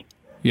whiskey.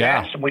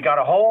 Yeah. Yes, we got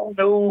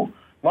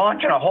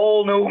launching a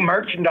whole new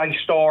merchandise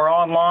store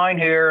online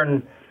here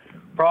in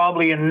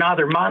probably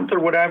another month or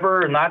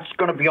whatever, and that's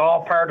going to be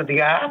all part of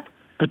the app.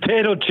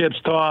 Potato chips,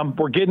 Tom.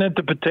 We're getting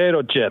into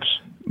potato chips.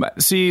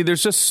 See,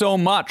 there's just so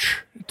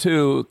much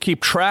to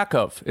keep track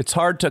of. It's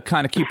hard to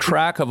kind of keep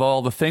track of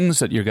all the things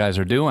that you guys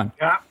are doing.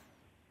 Yeah.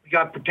 We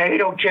got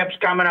potato chips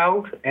coming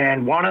out,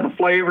 and one of the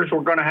flavors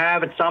we're going to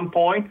have at some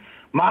point,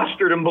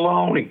 mustard and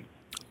bologna.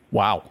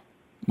 Wow,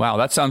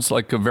 that sounds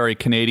like a very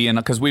Canadian,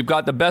 because we've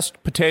got the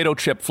best potato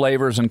chip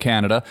flavors in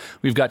Canada.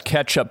 We've got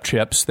ketchup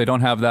chips. They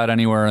don't have that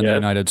anywhere in the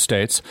United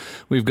States.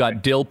 We've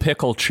got dill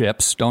pickle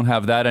chips. Don't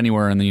have that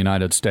anywhere in the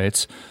United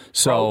States.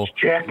 So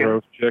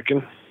roast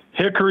chicken.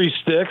 Hickory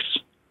sticks.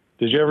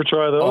 Did you ever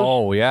try those?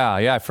 Oh, yeah.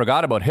 I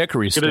forgot about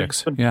hickory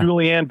sticks. Some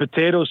julienne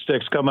potato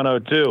sticks coming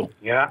out, too.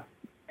 Yeah,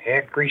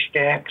 hickory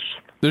sticks.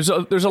 There's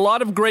a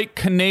lot of great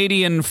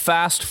Canadian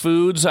fast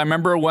foods. I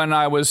remember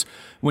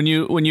when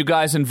you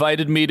guys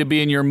invited me to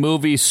be in your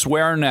movie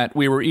SwearNet,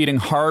 we were eating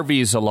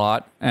Harvey's a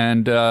lot,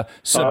 and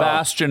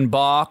Sebastian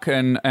Bach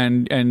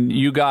and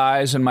you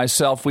guys and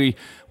myself, we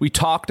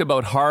talked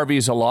about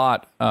Harvey's a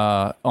lot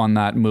on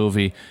that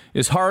movie.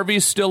 Is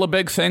Harvey's still a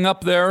big thing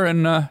up there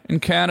in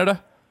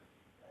Canada?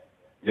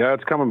 Yeah,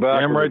 it's coming back.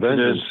 Damn right it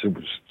is.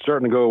 It's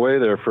starting to go away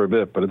there for a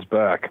bit, but it's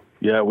back.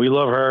 Yeah, we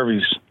love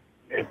Harvey's.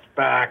 It's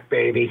back,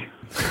 baby.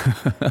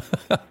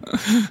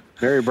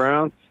 Mary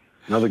Brown,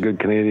 another good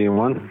Canadian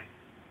one.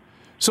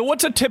 So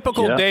what's a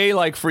typical day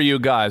like for you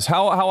guys?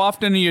 How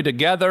often are you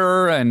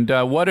together, and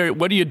what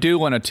do you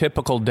do on a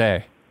typical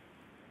day?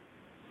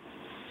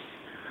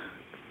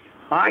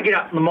 I get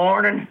up in the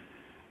morning,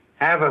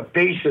 have a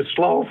piece of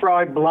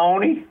slow-fried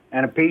bologna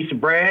and a piece of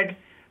bread,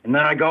 and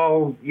then I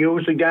go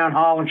usually down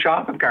hauling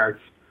shopping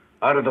carts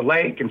out of the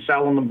lake and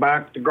selling them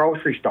back at the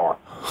grocery store.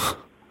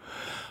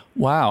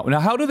 Wow. Now,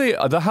 how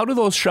do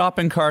those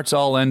shopping carts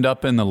all end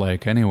up in the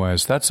lake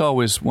anyways? That's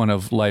always one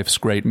of life's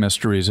great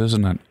mysteries,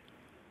 isn't it?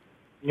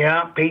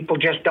 Yeah, people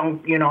just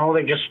don't,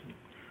 they just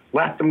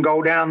let them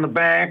go down the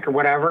bank or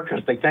whatever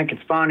because they think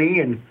it's funny.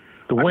 And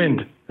the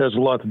wind has a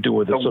lot to do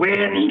with it. The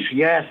wind,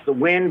 yes, the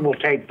wind will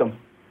take them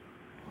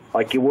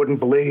like you wouldn't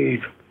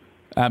believe.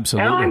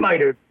 Absolutely. And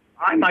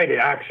I might have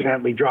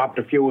accidentally dropped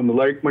a few in the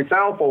lake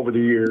myself over the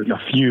years.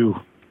 A few.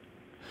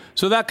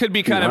 So that could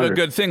be kind of a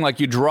good thing, like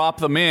you drop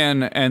them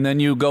in and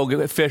then you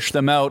go fish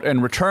them out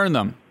and return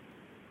them.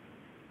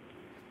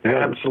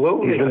 Yeah,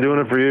 absolutely. He's been doing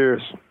it for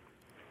years.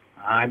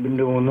 I've been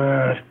doing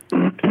that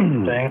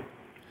thing.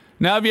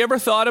 Now, have you ever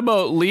thought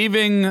about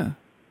leaving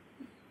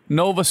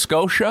Nova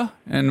Scotia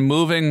and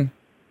moving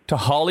to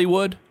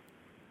Hollywood?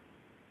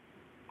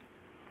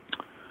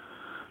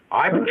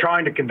 I've been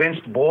trying to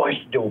convince the boys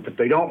to do it, but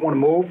they don't want to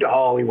move to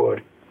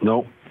Hollywood.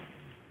 Nope.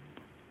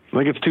 I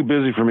think it's too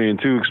busy for me and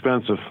too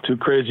expensive. Too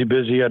crazy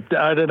busy. I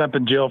ended up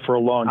in jail for a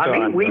long time. I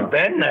mean, we've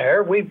been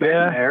there. We've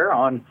been there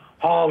on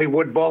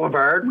Hollywood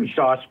Boulevard. We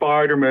saw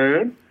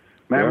Spider-Man.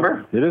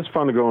 Remember? Yeah, it is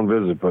fun to go and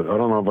visit, but I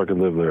don't know if I can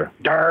live there.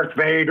 Darth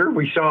Vader.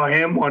 We saw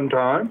him one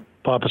time.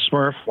 Papa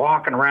Smurf.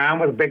 Walking around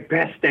with a big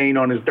piss stain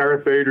on his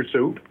Darth Vader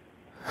suit.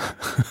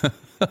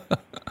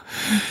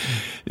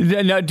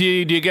 Now, do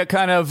you get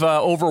kind of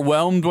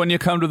overwhelmed when you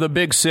come to the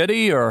big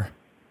city, or?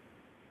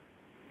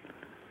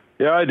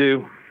 Yeah, I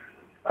do.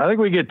 I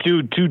think we get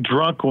too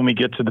drunk when we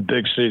get to the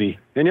big city.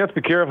 And you have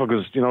to be careful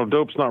because,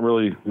 dope's not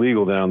really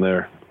legal down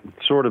there. It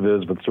sort of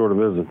is, but sort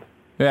of isn't.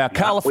 Yeah,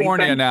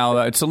 California now,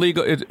 it's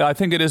illegal. I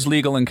think it is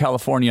legal in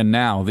California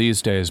now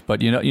these days,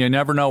 but you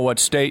never know what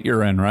state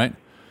you're in, right?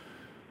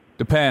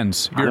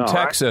 Depends. If you're in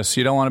Texas,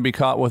 you don't want to be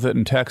caught with it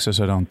in Texas,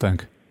 I don't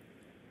think.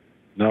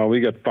 No, we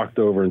got fucked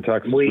over in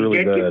Texas We really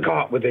did bad. get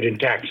caught with it in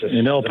Texas.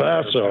 In El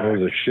Paso. It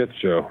was a shit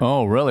show.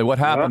 Oh, really? What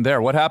happened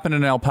there? What happened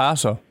in El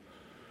Paso?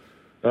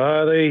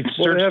 They They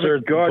searched have their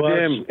a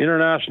goddamn bus.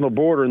 international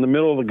border in the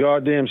middle of the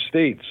goddamn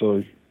state, so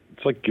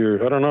it's like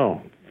I don't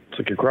know. It's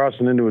like you're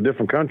crossing into a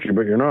different country,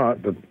 but you're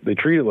not. But they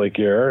treat it like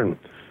you are, and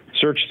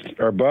searched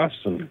our bus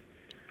and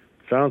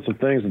found some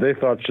things that they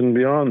thought shouldn't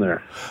be on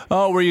there.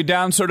 Oh, were you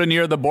down sort of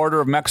near the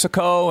border of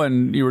Mexico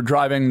and you were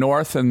driving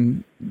north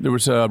and there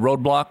was a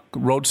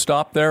road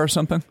stop there or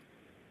something?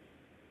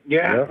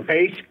 Yeah,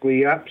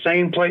 basically,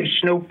 same place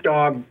Snoop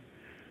Dogg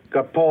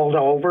got pulled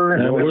over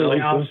and Willie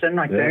Nelson,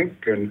 I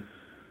think. And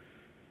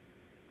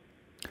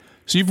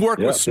so you've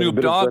worked with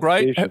Snoop Dogg,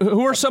 right?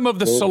 Who are some of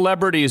the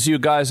celebrities you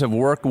guys have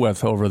worked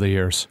with over the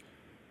years?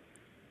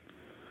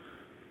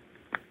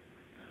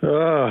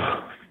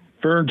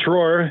 Vern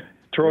Troyer,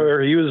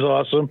 he was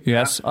awesome.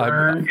 Yes,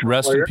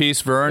 rest in peace,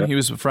 Vern. He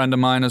was a friend of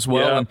mine as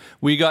well. Yeah. And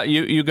we got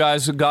you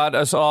guys got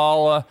us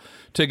all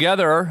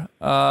together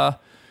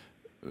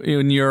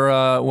in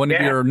your one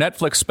of your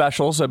Netflix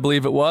specials, I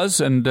believe it was,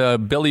 and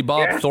Billy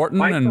Bob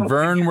Thornton and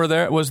Vern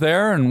was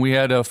there, and we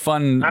had a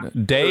fun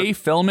day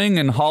filming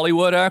in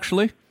Hollywood.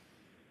 Actually,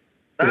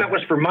 that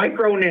was for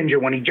Micro Ninja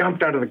when he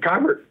jumped out of the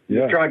cupboard.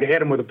 Yeah. He tried to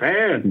hit him with a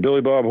pan.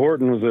 Billy Bob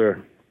Horton was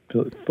there.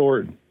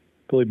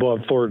 Billy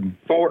Bob Thornton.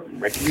 Thornton,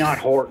 Ricky, not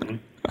Horton.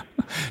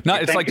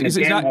 it's like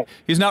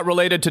he's not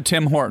related to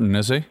Tim Horton,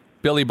 is he?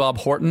 Billy Bob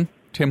Horton,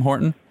 Tim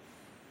Horton.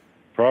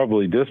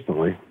 Probably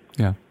distantly.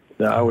 Yeah.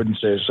 No, I wouldn't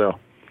say so.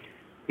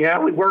 Yeah,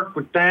 we worked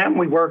with them.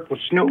 We worked with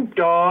Snoop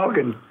Dogg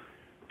and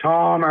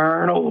Tom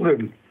Arnold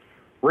and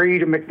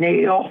Rita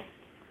McNeil.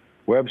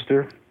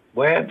 Webster,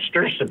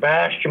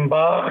 Sebastian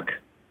Bach.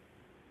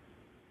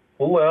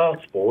 Who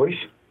else, boys?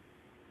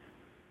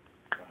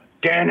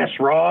 Dennis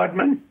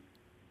Rodman.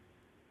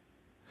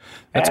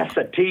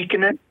 Asa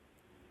Tikkanen.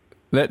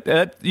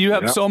 That you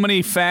have so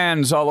many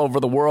fans all over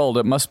the world.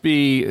 It must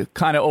be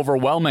kind of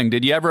overwhelming.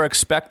 Did you ever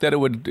expect that it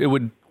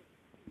would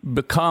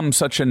become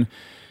such a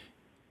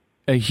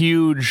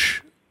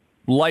huge,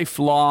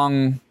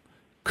 lifelong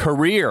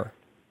career?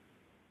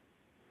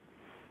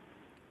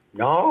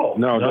 No,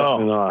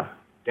 definitely not.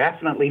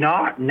 Definitely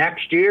not.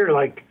 Next year,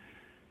 like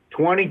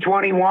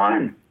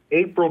 2021,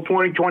 April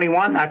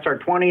 2021, that's our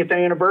 20th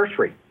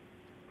anniversary.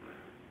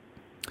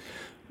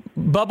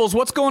 Bubbles,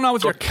 what's going on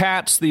with your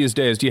cats these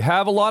days? Do you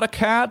have a lot of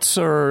cats?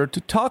 Or to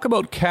talk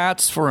about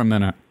cats for a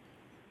minute.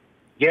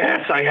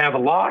 Yes, I have a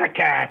lot of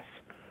cats.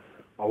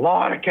 A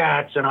lot of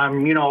cats, and I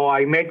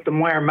make them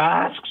wear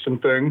masks and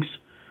things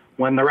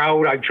when they're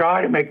out. I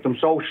try to make them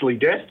socially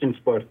distanced,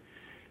 but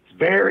it's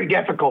very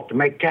difficult to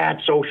make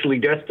cats socially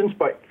distanced.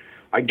 But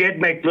I did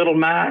make little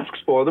masks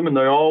for them, and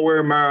they all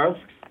wear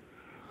masks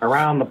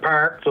around the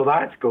park, so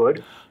that's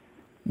good.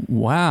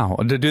 Wow.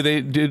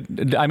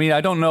 I mean,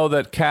 I don't know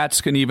that cats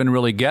can even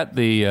really get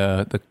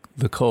the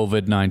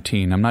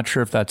COVID-19. I'm not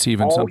sure if that's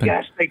even something. Oh,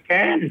 yes, they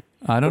can.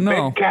 I don't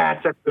know. Big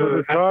cats at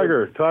the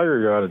Tiger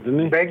got it,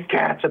 didn't he? Big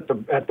cats at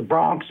the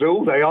Bronx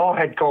Zoo, they all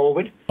had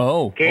COVID.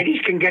 Oh.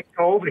 Kitties can get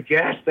COVID.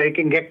 Yes, they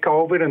can get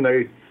COVID,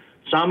 and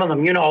some of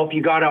them, if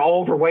you got an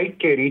overweight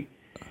kitty,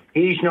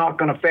 he's not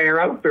going to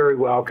fare out very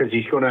well because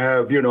he's going to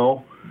have,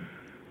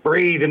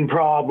 breathing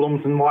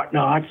problems and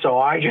whatnot. So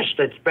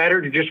it's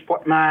better to just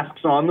put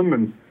masks on them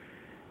and,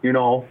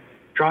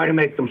 try to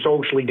make them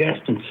socially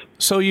distanced.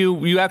 So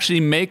you actually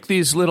make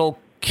these little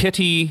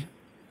kitty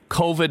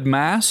COVID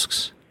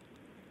masks?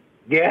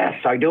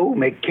 Yes, I do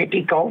make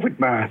kitty COVID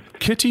masks.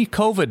 Kitty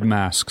COVID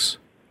masks?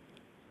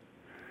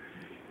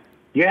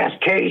 Yes,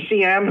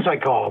 KCMs, I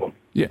call them.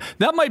 Yeah,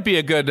 that might be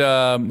a good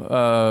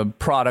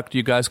product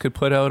you guys could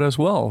put out as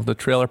well, the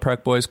Trailer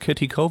Park Boys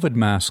kitty COVID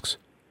masks.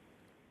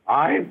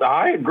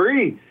 I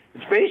agree.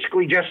 It's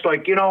basically just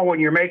like, when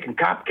you're making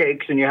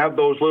cupcakes and you have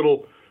those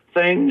little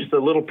things, the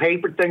little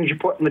paper things you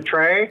put in the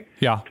tray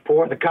to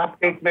pour the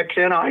cupcake mix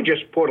in. I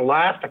just put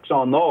elastics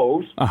on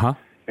those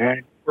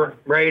and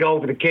right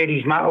over the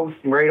kitty's mouth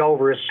and right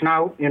over his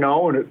snout,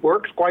 and it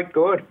works quite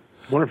good.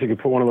 I wonder if you could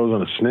put one of those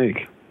on a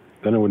snake.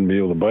 Then it wouldn't be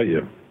able to bite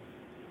you.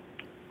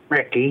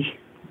 Ricky,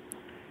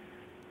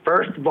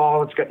 first of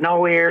all, it's got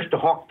no ears to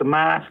hook the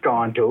mask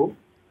onto.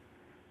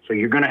 So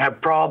you're going to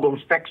have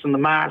problems fixing the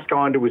mask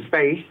onto his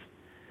face.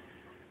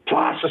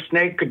 Plus, a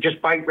snake could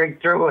just bite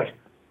right through it.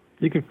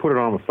 You could put it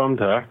on with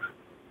thumbtacks.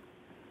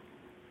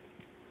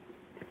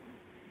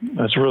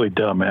 That's really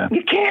dumb, man.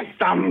 You can't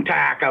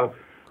thumbtack a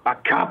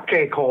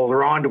cupcake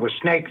holder onto a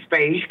snake's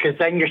face because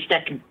then you're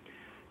sticking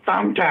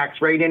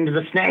thumbtacks right into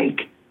the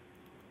snake.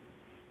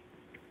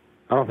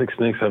 I don't think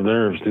snakes have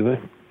nerves, do they?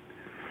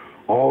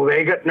 Oh,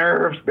 they got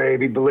nerves,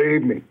 baby,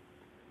 believe me.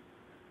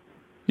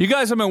 You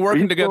guys have been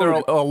working together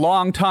a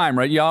long time,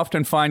 right? You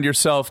often find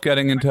yourself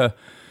getting into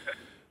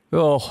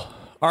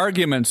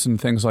arguments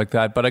and things like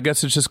that, but I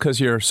guess it's just because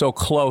you're so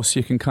close,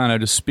 you can kind of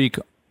just speak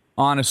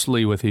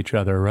honestly with each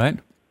other, right?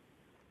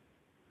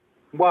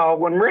 Well,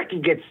 when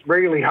Ricky gets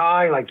really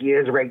high like he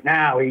is right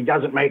now, he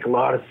doesn't make a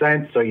lot of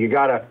sense, so you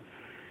gotta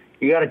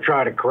you got to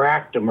try to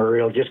correct him, or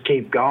he'll just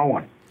keep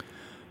going.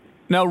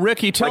 Now,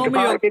 Ricky, tell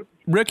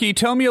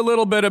me a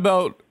little bit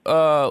about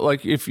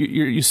like if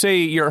you say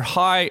you're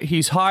high,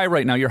 he's high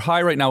right now. You're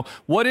high right now.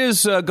 What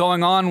is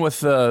going on with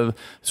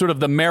sort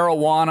of the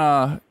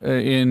marijuana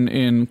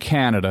in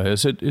Canada?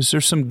 Is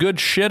there some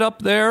good shit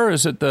up there?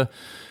 Is it? What?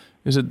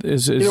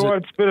 It's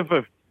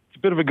a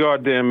bit of a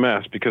goddamn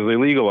mess because they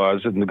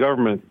legalize it and the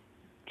government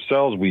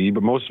sells weed,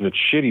 but most of it's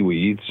shitty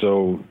weed.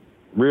 So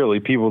really,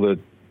 people that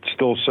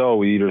still sell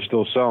weed are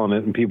still selling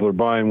it, and people are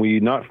buying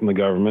weed not from the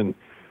government.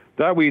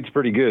 That weed's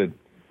pretty good.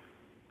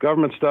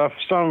 Government stuff,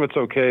 some of it's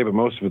okay, but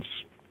most of it's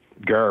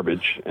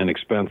garbage and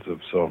expensive.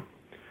 So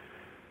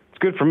it's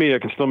good for me. I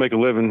can still make a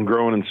living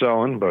growing and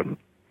selling, but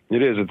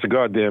it's a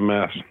goddamn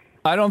mess.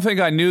 I don't think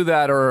I knew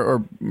that,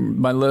 or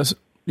my list.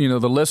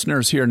 The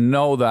listeners here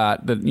know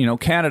that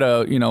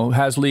Canada,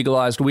 has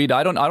legalized weed.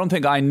 I don't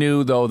think I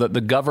knew though that the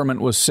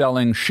government was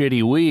selling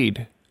shitty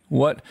weed.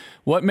 What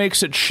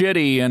makes it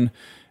shitty,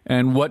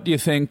 and what do you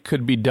think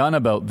could be done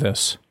about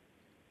this?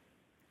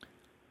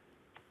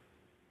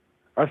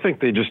 I think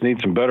they just need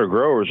some better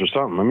growers or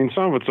something. I mean,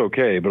 some of it's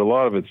okay, but a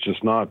lot of it's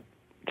just not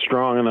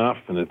strong enough,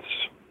 and it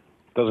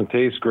doesn't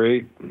taste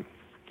great.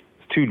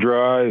 It's too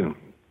dry. And,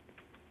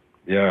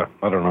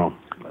 I don't know.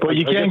 But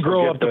you can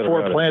grow up to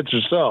 4 plants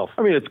yourself.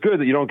 I mean, it's good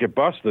that you don't get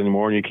busted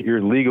anymore, and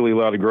you're legally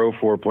allowed to grow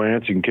 4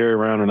 plants. You can carry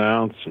around an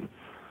ounce, and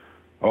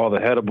all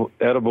the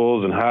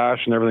edibles and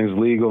hash and everything's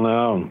legal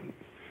now. And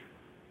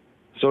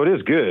so it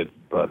is good,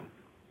 but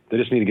they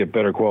just need to get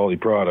better quality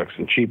products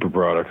and cheaper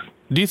products.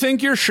 Do you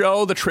think your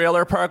show, The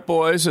Trailer Park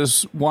Boys,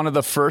 is one of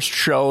the first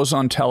shows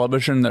on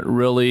television that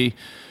really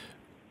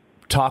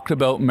talked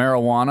about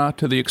marijuana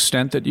to the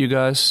extent that you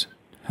guys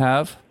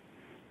have?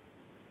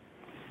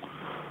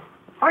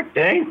 I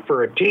think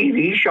for a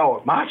TV show,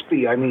 it must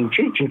be. I mean,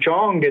 Cheech and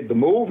Chong did the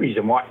movies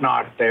and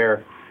whatnot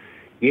there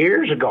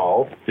years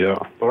ago. Yeah.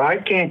 But I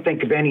can't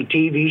think of any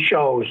TV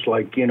shows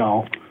like, I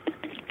don't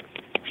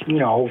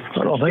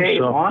think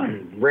so.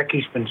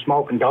 Ricky's been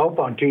smoking dope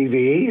on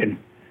TV and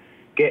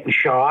getting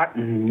shot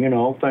and,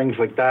 things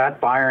like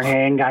that, firing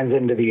handguns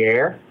into the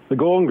air. The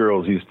Golden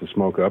Girls used to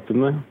smoke up,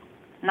 didn't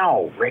they?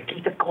 No, Ricky,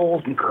 the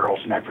Golden Girls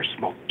never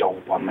smoked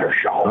dope on their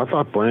show. I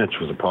thought Blanche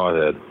was a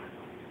pothead.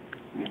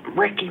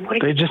 Ricky,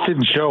 they just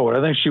didn't show it.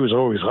 I think she was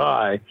always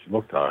high. She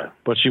looked high.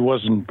 But she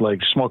wasn't, like,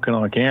 smoking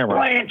on camera.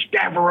 Blanche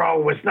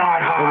Devereaux was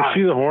not high. Was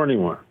she the horny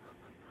one?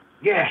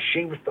 Yes,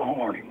 she was the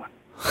horny one.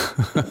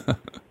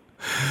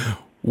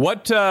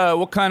 What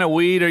kind of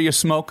weed are you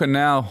smoking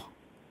now,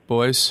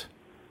 boys?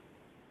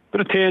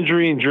 Bit of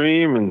Tangerine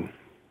Dream and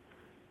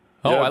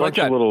I like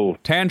that. Little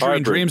Tangerine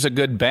hybrid. Dream's a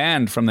good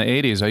band from the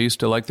 80s. I used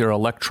to like their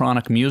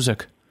electronic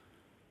music.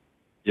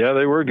 Yeah,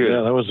 they were good.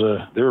 Yeah,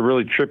 they were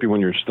really trippy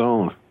when you're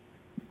stoned.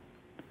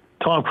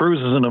 Tom Cruise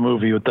is in a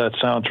movie with that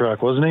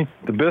soundtrack, wasn't he?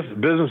 The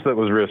business that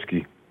was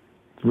risky.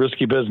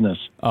 Risky Business.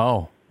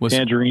 Oh, was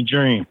Tangerine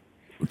Dream.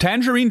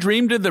 Tangerine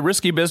Dream did the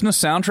Risky Business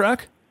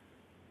soundtrack?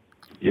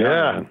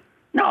 Yeah.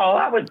 No,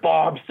 that was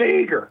Bob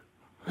Seger.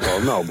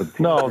 Well, no, but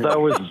no, that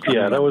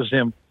was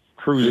him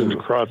cruising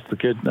across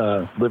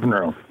the living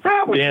room.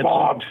 That was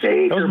Bob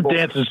Seger. That was a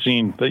dancing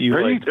scene that you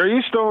liked. Are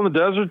you still in the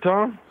desert,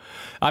 Tom?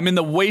 I'm in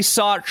the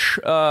Wasatch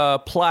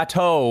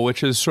Plateau,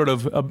 which is sort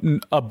of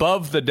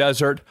above the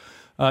desert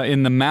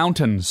in the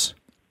mountains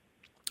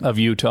of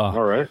Utah.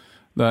 All right.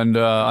 And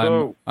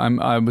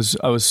I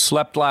was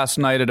slept last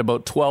night at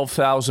about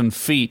 12,000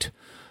 feet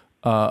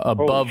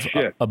above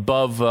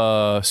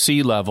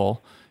sea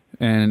level,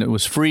 and it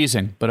was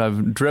freezing. But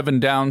I've driven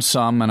down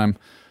some, and I'm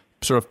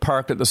sort of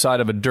parked at the side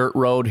of a dirt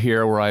road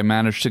here, where I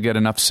managed to get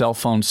enough cell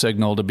phone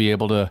signal to be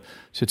able to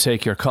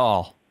take your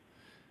call.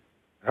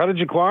 How did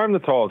you climb the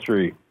tall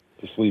tree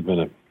to sleep in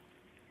it?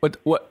 What?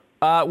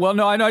 Well,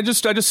 no, I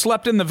just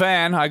slept in the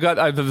van.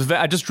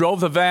 I just drove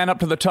the van up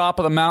to the top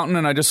of the mountain,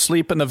 and I just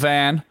sleep in the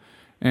van.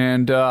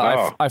 And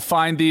I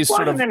find these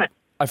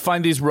I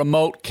find these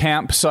remote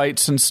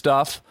campsites and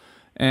stuff,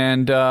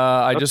 and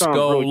I just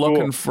go really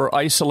looking for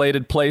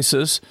isolated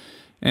places.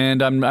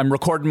 And I'm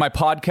recording my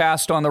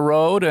podcast on the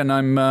road, and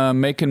I'm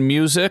making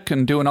music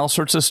and doing all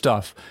sorts of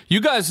stuff. You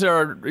guys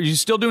are you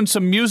still doing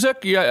some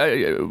music?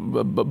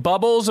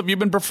 Bubbles, have you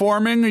been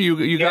performing? Are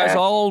you guys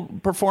all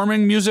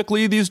performing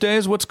musically these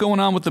days? What's going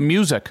on with the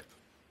music?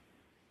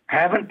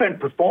 Haven't been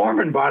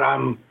performing, but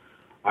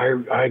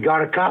I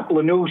got a couple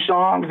of new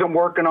songs I'm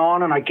working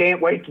on, and I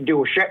can't wait to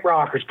do a Shit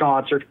Rockers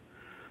concert.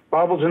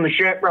 Bubbles and the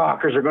Shit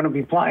Rockers are going to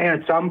be playing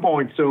at some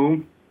point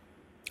soon.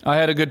 I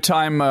had a good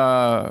time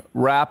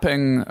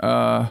rapping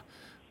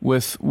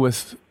with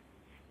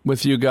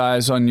you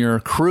guys on your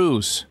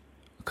cruise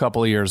a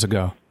couple of years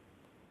ago.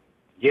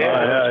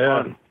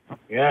 Yeah.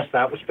 Yes,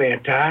 that was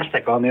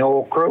fantastic on the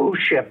old cruise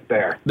ship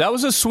there. That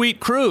was a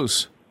sweet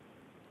cruise.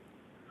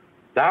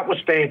 That was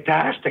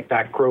fantastic,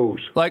 that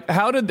cruise. Like,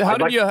 how did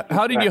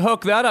you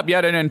hook that up? You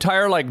had an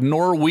entire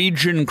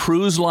Norwegian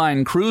Cruise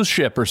Line cruise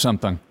ship or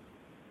something.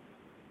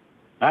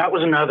 That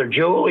was another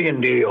Julian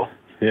deal.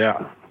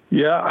 Yeah.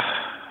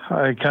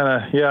 I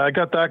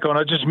got that going.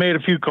 I just made a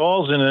few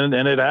calls and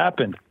it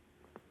happened.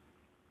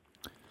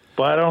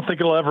 but I don't think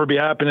it'll ever be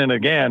happening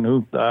again.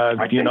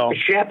 I think the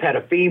ship had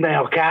a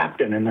female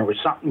captain, and there was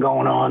something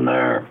going on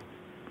there.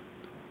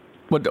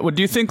 What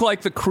do you think? Like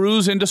the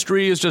cruise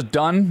industry is just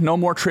done? No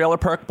more Trailer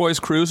Park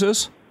Boys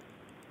cruises?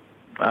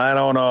 I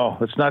don't know.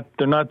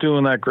 They're not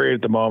doing that great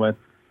at the moment.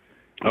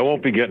 I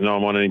won't be getting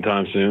on one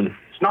anytime soon.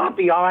 It's not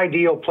the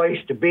ideal place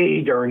to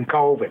be during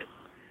COVID,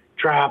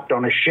 trapped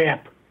on a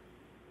ship.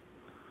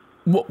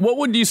 What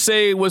would you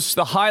say was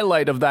the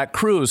highlight of that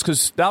cruise?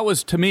 Because that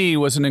was, to me,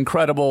 was an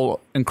incredible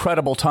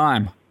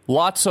time.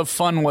 Lots of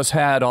fun was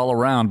had all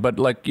around. But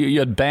like you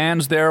had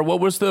bands there. What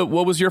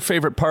was your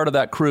favorite part of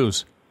that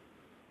cruise?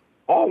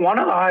 Oh, one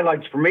of the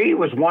highlights for me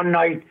was one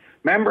night.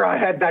 Remember, I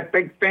had that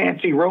big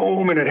fancy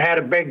room, and it had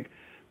a big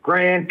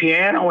grand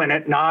piano in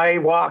it. And I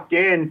walked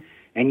in,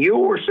 and you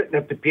were sitting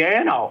at the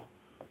piano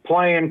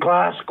playing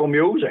classical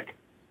music.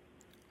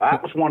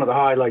 That was one of the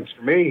highlights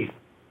for me.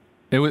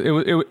 It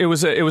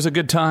was a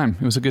good time.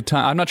 It was a good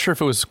time. I'm not sure if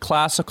it was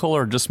classical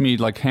or just me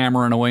like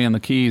hammering away on the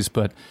keys,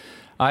 but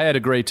I had a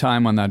great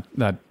time on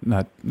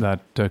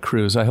that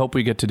cruise. I hope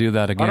we get to do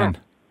that again.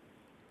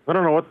 I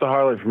don't know what the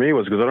highlight for me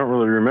was because I don't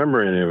really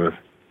remember any of it.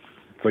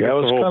 It's like it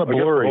was kind of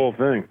blurry. The whole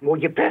thing. Well,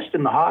 you pissed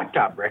in the hot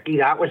tub, Ricky.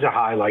 That was a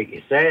highlight.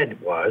 You said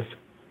it was.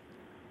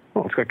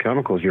 Oh, it's got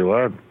chemicals. You're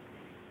allowed.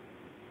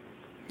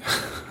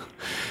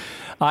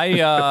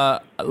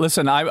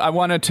 Listen. I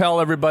want to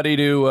tell everybody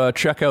to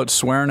check out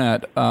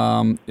SwearNet.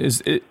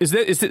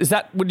 Is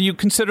that? Would you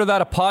consider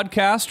that a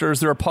podcast, or is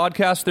there a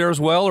podcast there as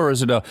well, or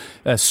is it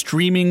a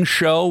streaming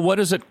show? What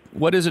is it?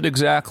 What is it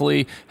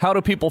exactly? How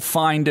do people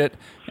find it,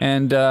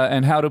 and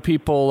how do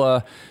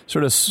people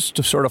sort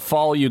of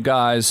follow you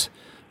guys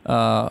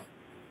on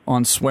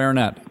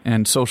SwearNet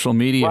and social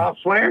media? Well,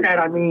 SwearNet.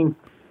 I mean,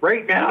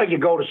 right now you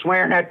go to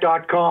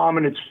SwearNet.com,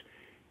 and it's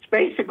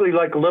basically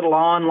like a little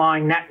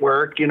online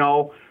network, you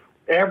know.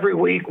 Every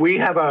week we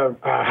have a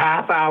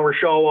half-hour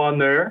show on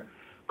there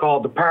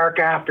called The Park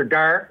After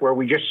Dark, where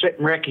we just sit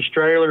in Ricky's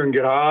trailer and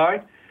get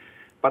high.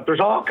 But there's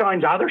all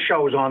kinds of other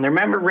shows on there.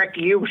 Remember,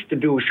 Ricky used to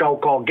do a show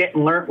called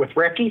Getting Learnt with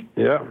Ricky?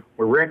 Yeah.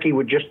 Where Ricky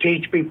would just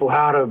teach people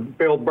how to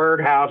build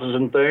birdhouses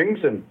and things.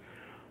 And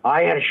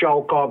I had a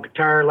show called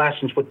Guitar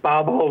Lessons with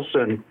Bubbles.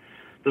 And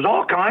there's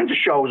all kinds of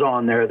shows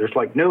on there. There's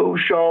like news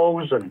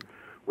shows and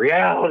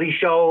reality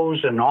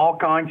shows and all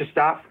kinds of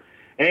stuff.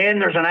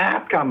 And there's an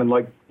app coming,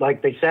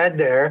 like they said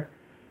there,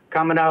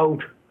 coming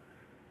out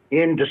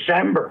in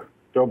December.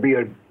 There'll be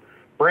a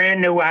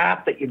brand new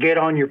app that you get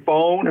on your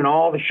phone, and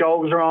all the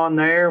shows are on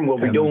there, and we'll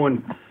be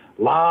doing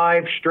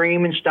live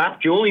streaming stuff.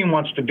 Julian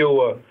wants to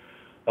do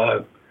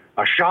a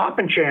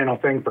shopping channel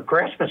thing for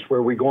Christmas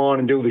where we go on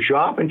and do the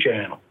shopping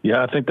channel.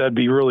 Yeah, I think that'd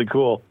be really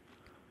cool.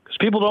 Because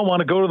people don't want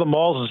to go to the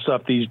malls and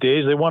stuff these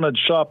days. They want to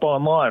shop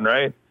online,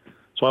 right?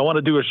 So I want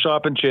to do a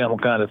shopping channel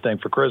kind of thing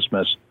for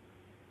Christmas.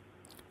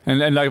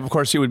 And of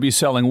course, you would be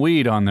selling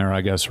weed on there,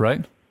 I guess,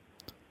 right?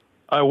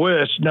 I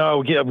wish.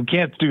 No, yeah, we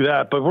can't do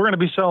that. But we're going to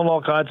be selling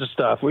all kinds of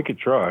stuff. We could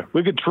try.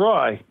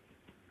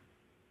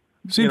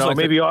 Seems like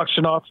maybe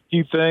auction off a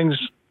few things.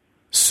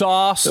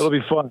 Sauce. It'll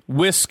be fun.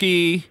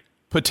 Whiskey,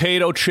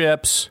 potato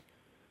chips,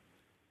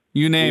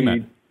 you name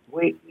it.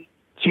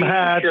 Some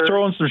hats,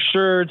 throw in some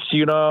shirts,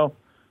 you know.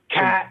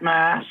 Cat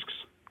masks.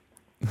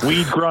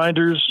 Weed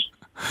grinders.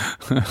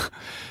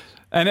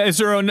 And is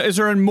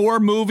there more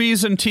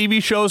movies and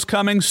TV shows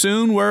coming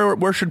soon?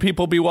 Where should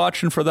people be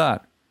watching for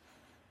that?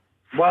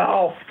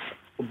 Well,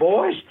 the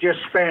boys just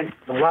spent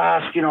the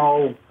last,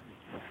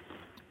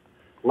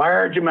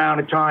 large amount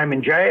of time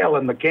in jail,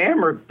 and the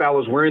camera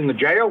fellas were in the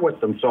jail with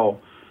them.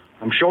 So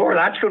I'm sure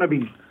that's going to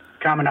be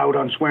coming out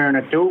on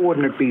SwearNet too,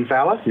 wouldn't it be,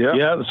 fellas? Yeah.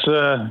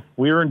 Yeah,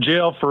 we were in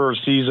jail for a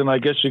season, I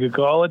guess you could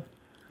call it.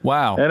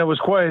 Wow. And it was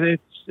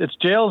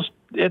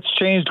it's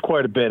changed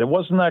quite a bit. It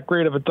wasn't that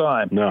great of a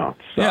time. No.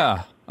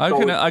 Yeah.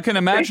 I can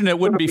imagine it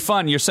wouldn't be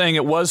fun. You're saying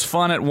it was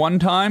fun at one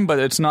time, but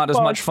it's not as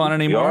much fun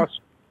anymore?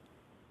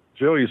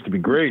 Jail used to be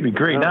great.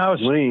 Now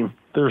it's lean.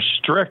 They're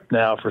strict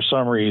now for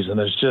some reason.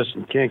 It's just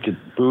you can't get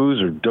booze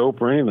or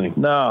dope or anything.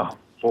 No.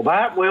 Well,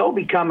 that will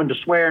be coming to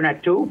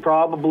SwearNet too,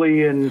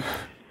 probably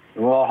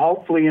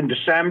hopefully in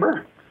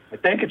December. I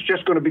think it's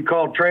just going to be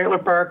called Trailer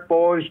Park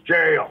Boys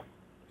Jail.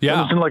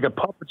 Yeah. Isn't like a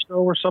puppet show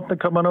or something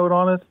coming out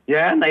on it?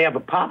 Yeah, and they have a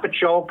puppet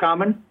show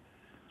coming.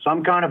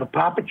 Some kind of a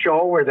puppet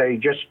show where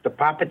the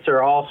puppets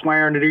are all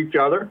swearing at each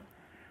other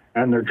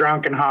and they're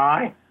drunk and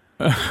high.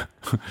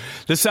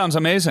 This sounds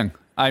amazing.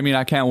 I mean,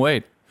 I can't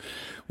wait.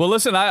 Well,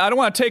 listen, I don't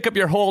want to take up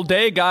your whole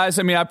day, guys.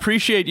 I mean, I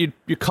appreciate you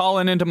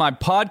calling into my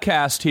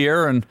podcast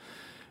here and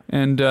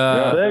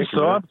thanks,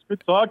 Tom. It's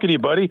good talking to you,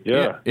 buddy.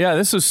 Yeah,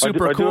 this is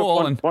super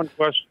cool. One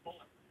question.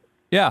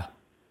 Yeah.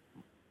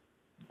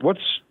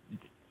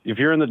 If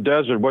you're in the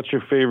desert, what's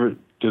your favorite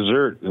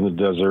dessert in the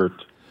desert?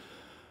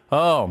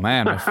 Oh,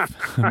 man. See,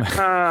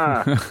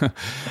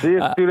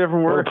 it's two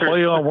different words.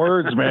 Play on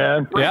words,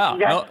 man.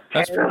 Yeah,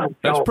 that's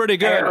pretty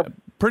good.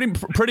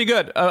 Pretty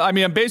good. I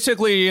mean,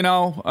 basically,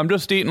 I'm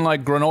just eating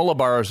like granola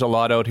bars a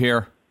lot out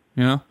here,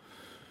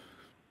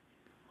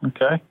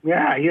 Okay.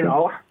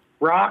 Yeah,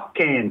 rock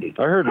candy.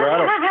 I heard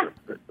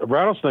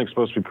rattlesnake's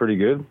supposed to be pretty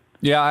good.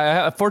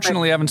 Yeah, I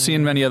fortunately haven't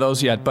seen many of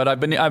those yet, but I've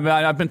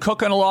been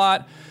cooking a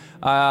lot.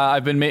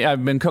 I've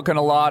been cooking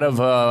a lot of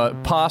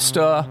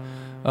pasta,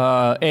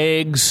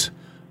 eggs,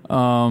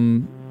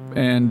 and.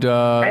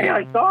 Hey,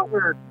 I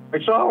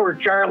saw where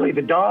Charlie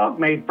the dog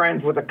made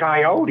friends with a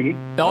coyote.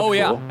 Oh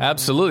yeah, cool.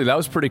 Absolutely. That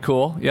was pretty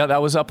cool. Yeah,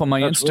 that was up on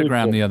my Instagram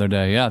really cool. The other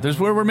day. Yeah,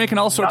 we're making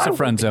all sorts of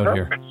friends out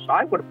here.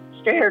 I would have been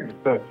scared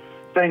that the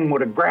thing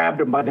would have grabbed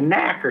him by the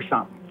neck or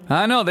something.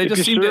 I know. They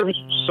just seemed to.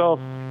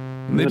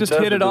 They just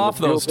hit it off,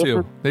 those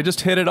two. They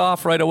just hit it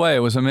off right away. It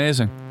was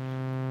amazing.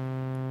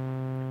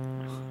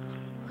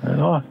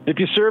 If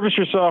you service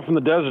yourself in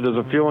the desert, does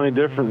it feel any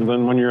different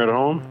than when you're at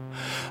home?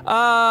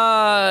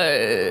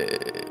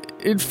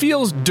 It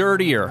feels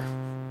dirtier.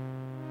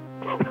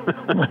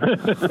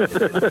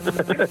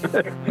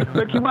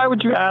 Ricky, why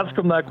would you ask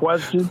him that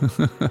question?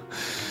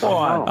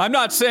 I'm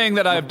not saying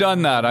that I've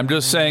done that. I'm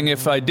just saying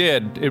if I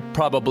did, it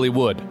probably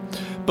would.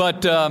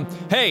 But,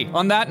 hey,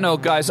 on that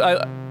note, guys,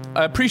 I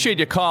appreciate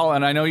your call,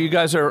 and I know you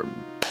guys are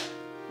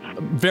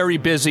very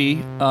busy,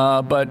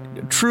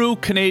 but true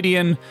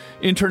Canadian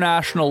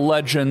international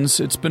legends.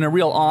 It's been a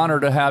real honor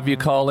to have you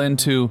call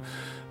into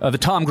the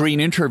Tom Green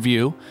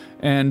interview.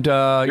 And you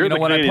know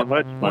what?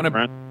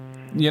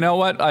 You know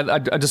what?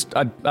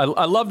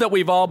 I love that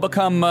we've all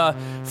become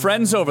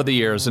friends over the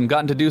years and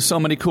gotten to do so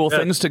many cool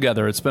things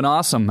together. It's been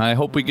awesome. I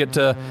hope we get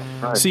to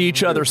see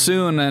each other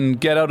soon and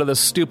get out of this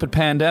stupid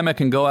pandemic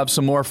and go have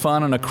some more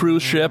fun on a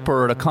cruise ship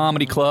or at a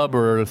comedy club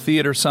or a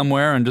theater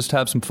somewhere and just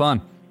have some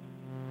fun.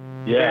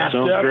 Yeah,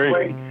 sounds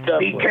great.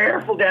 Be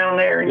careful down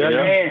there in your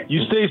hand.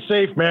 You stay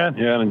safe, man.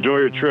 Yeah, and enjoy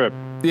your trip.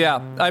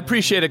 Yeah, I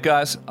appreciate it,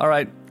 guys. All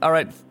right.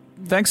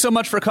 Thanks so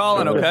much for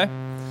calling, okay?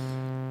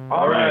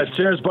 All right.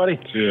 Cheers, buddy.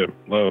 See you.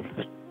 Love.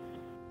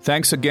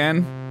 Thanks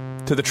again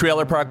to the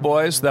Trailer Park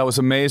Boys. That was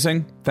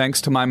amazing.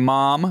 Thanks to my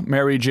mom,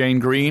 Mary Jane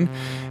Green.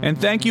 And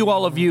thank you,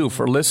 all of you,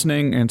 for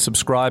listening and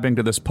subscribing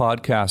to this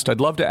podcast. I'd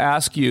love to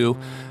ask you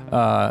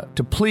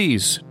to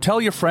please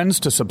tell your friends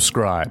to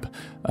subscribe.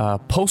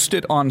 Post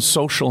it on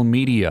social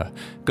media.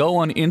 Go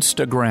on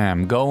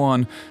Instagram. Go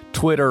on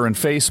Twitter and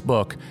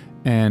Facebook.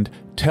 And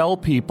tell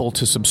people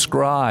to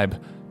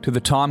subscribe to the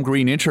Tom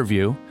Green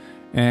interview.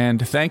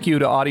 And thank you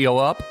to Audio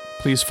Up.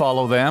 Please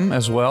follow them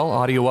as well,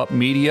 Audio Up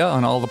Media,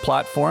 on all the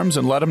platforms,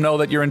 and let them know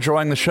that you're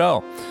enjoying the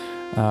show.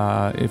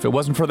 If it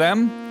wasn't for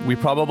them, we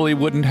probably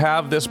wouldn't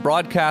have this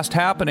broadcast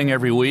happening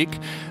every week.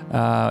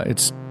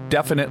 It's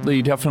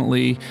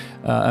definitely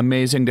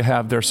amazing to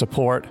have their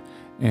support.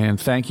 And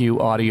thank you,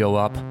 Audio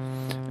Up.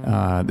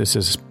 This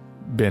has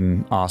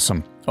been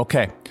awesome.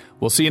 Okay,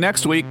 we'll see you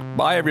next week.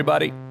 Bye,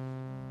 everybody.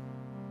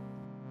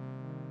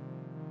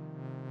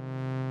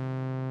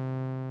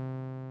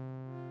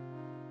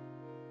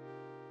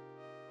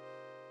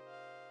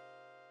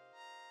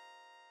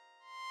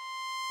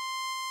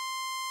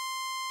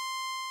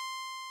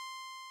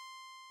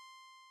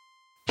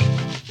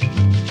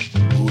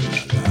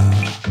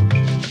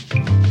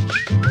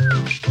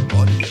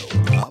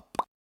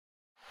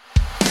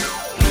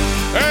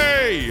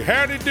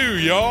 Howdy do,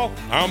 y'all.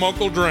 I'm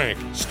Uncle Drank,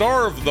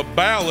 star of The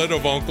Ballad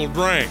of Uncle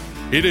Drank.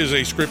 It is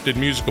a scripted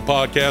musical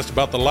podcast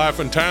about the life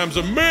and times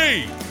of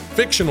me,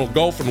 fictional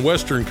Gulf and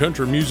Western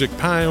country music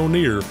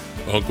pioneer,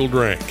 Uncle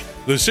Drank.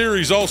 The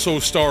series also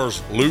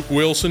stars Luke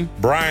Wilson,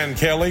 Brian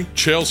Kelly,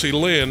 Chelsea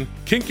Lynn,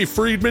 Kinky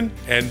Friedman,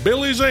 and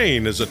Billy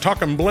Zane as a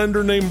talking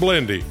blender named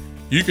Blendy.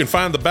 You can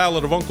find The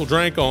Ballad of Uncle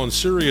Drank on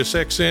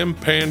SiriusXM,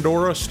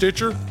 Pandora,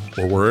 Stitcher,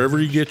 or wherever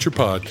you get your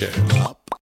podcasts.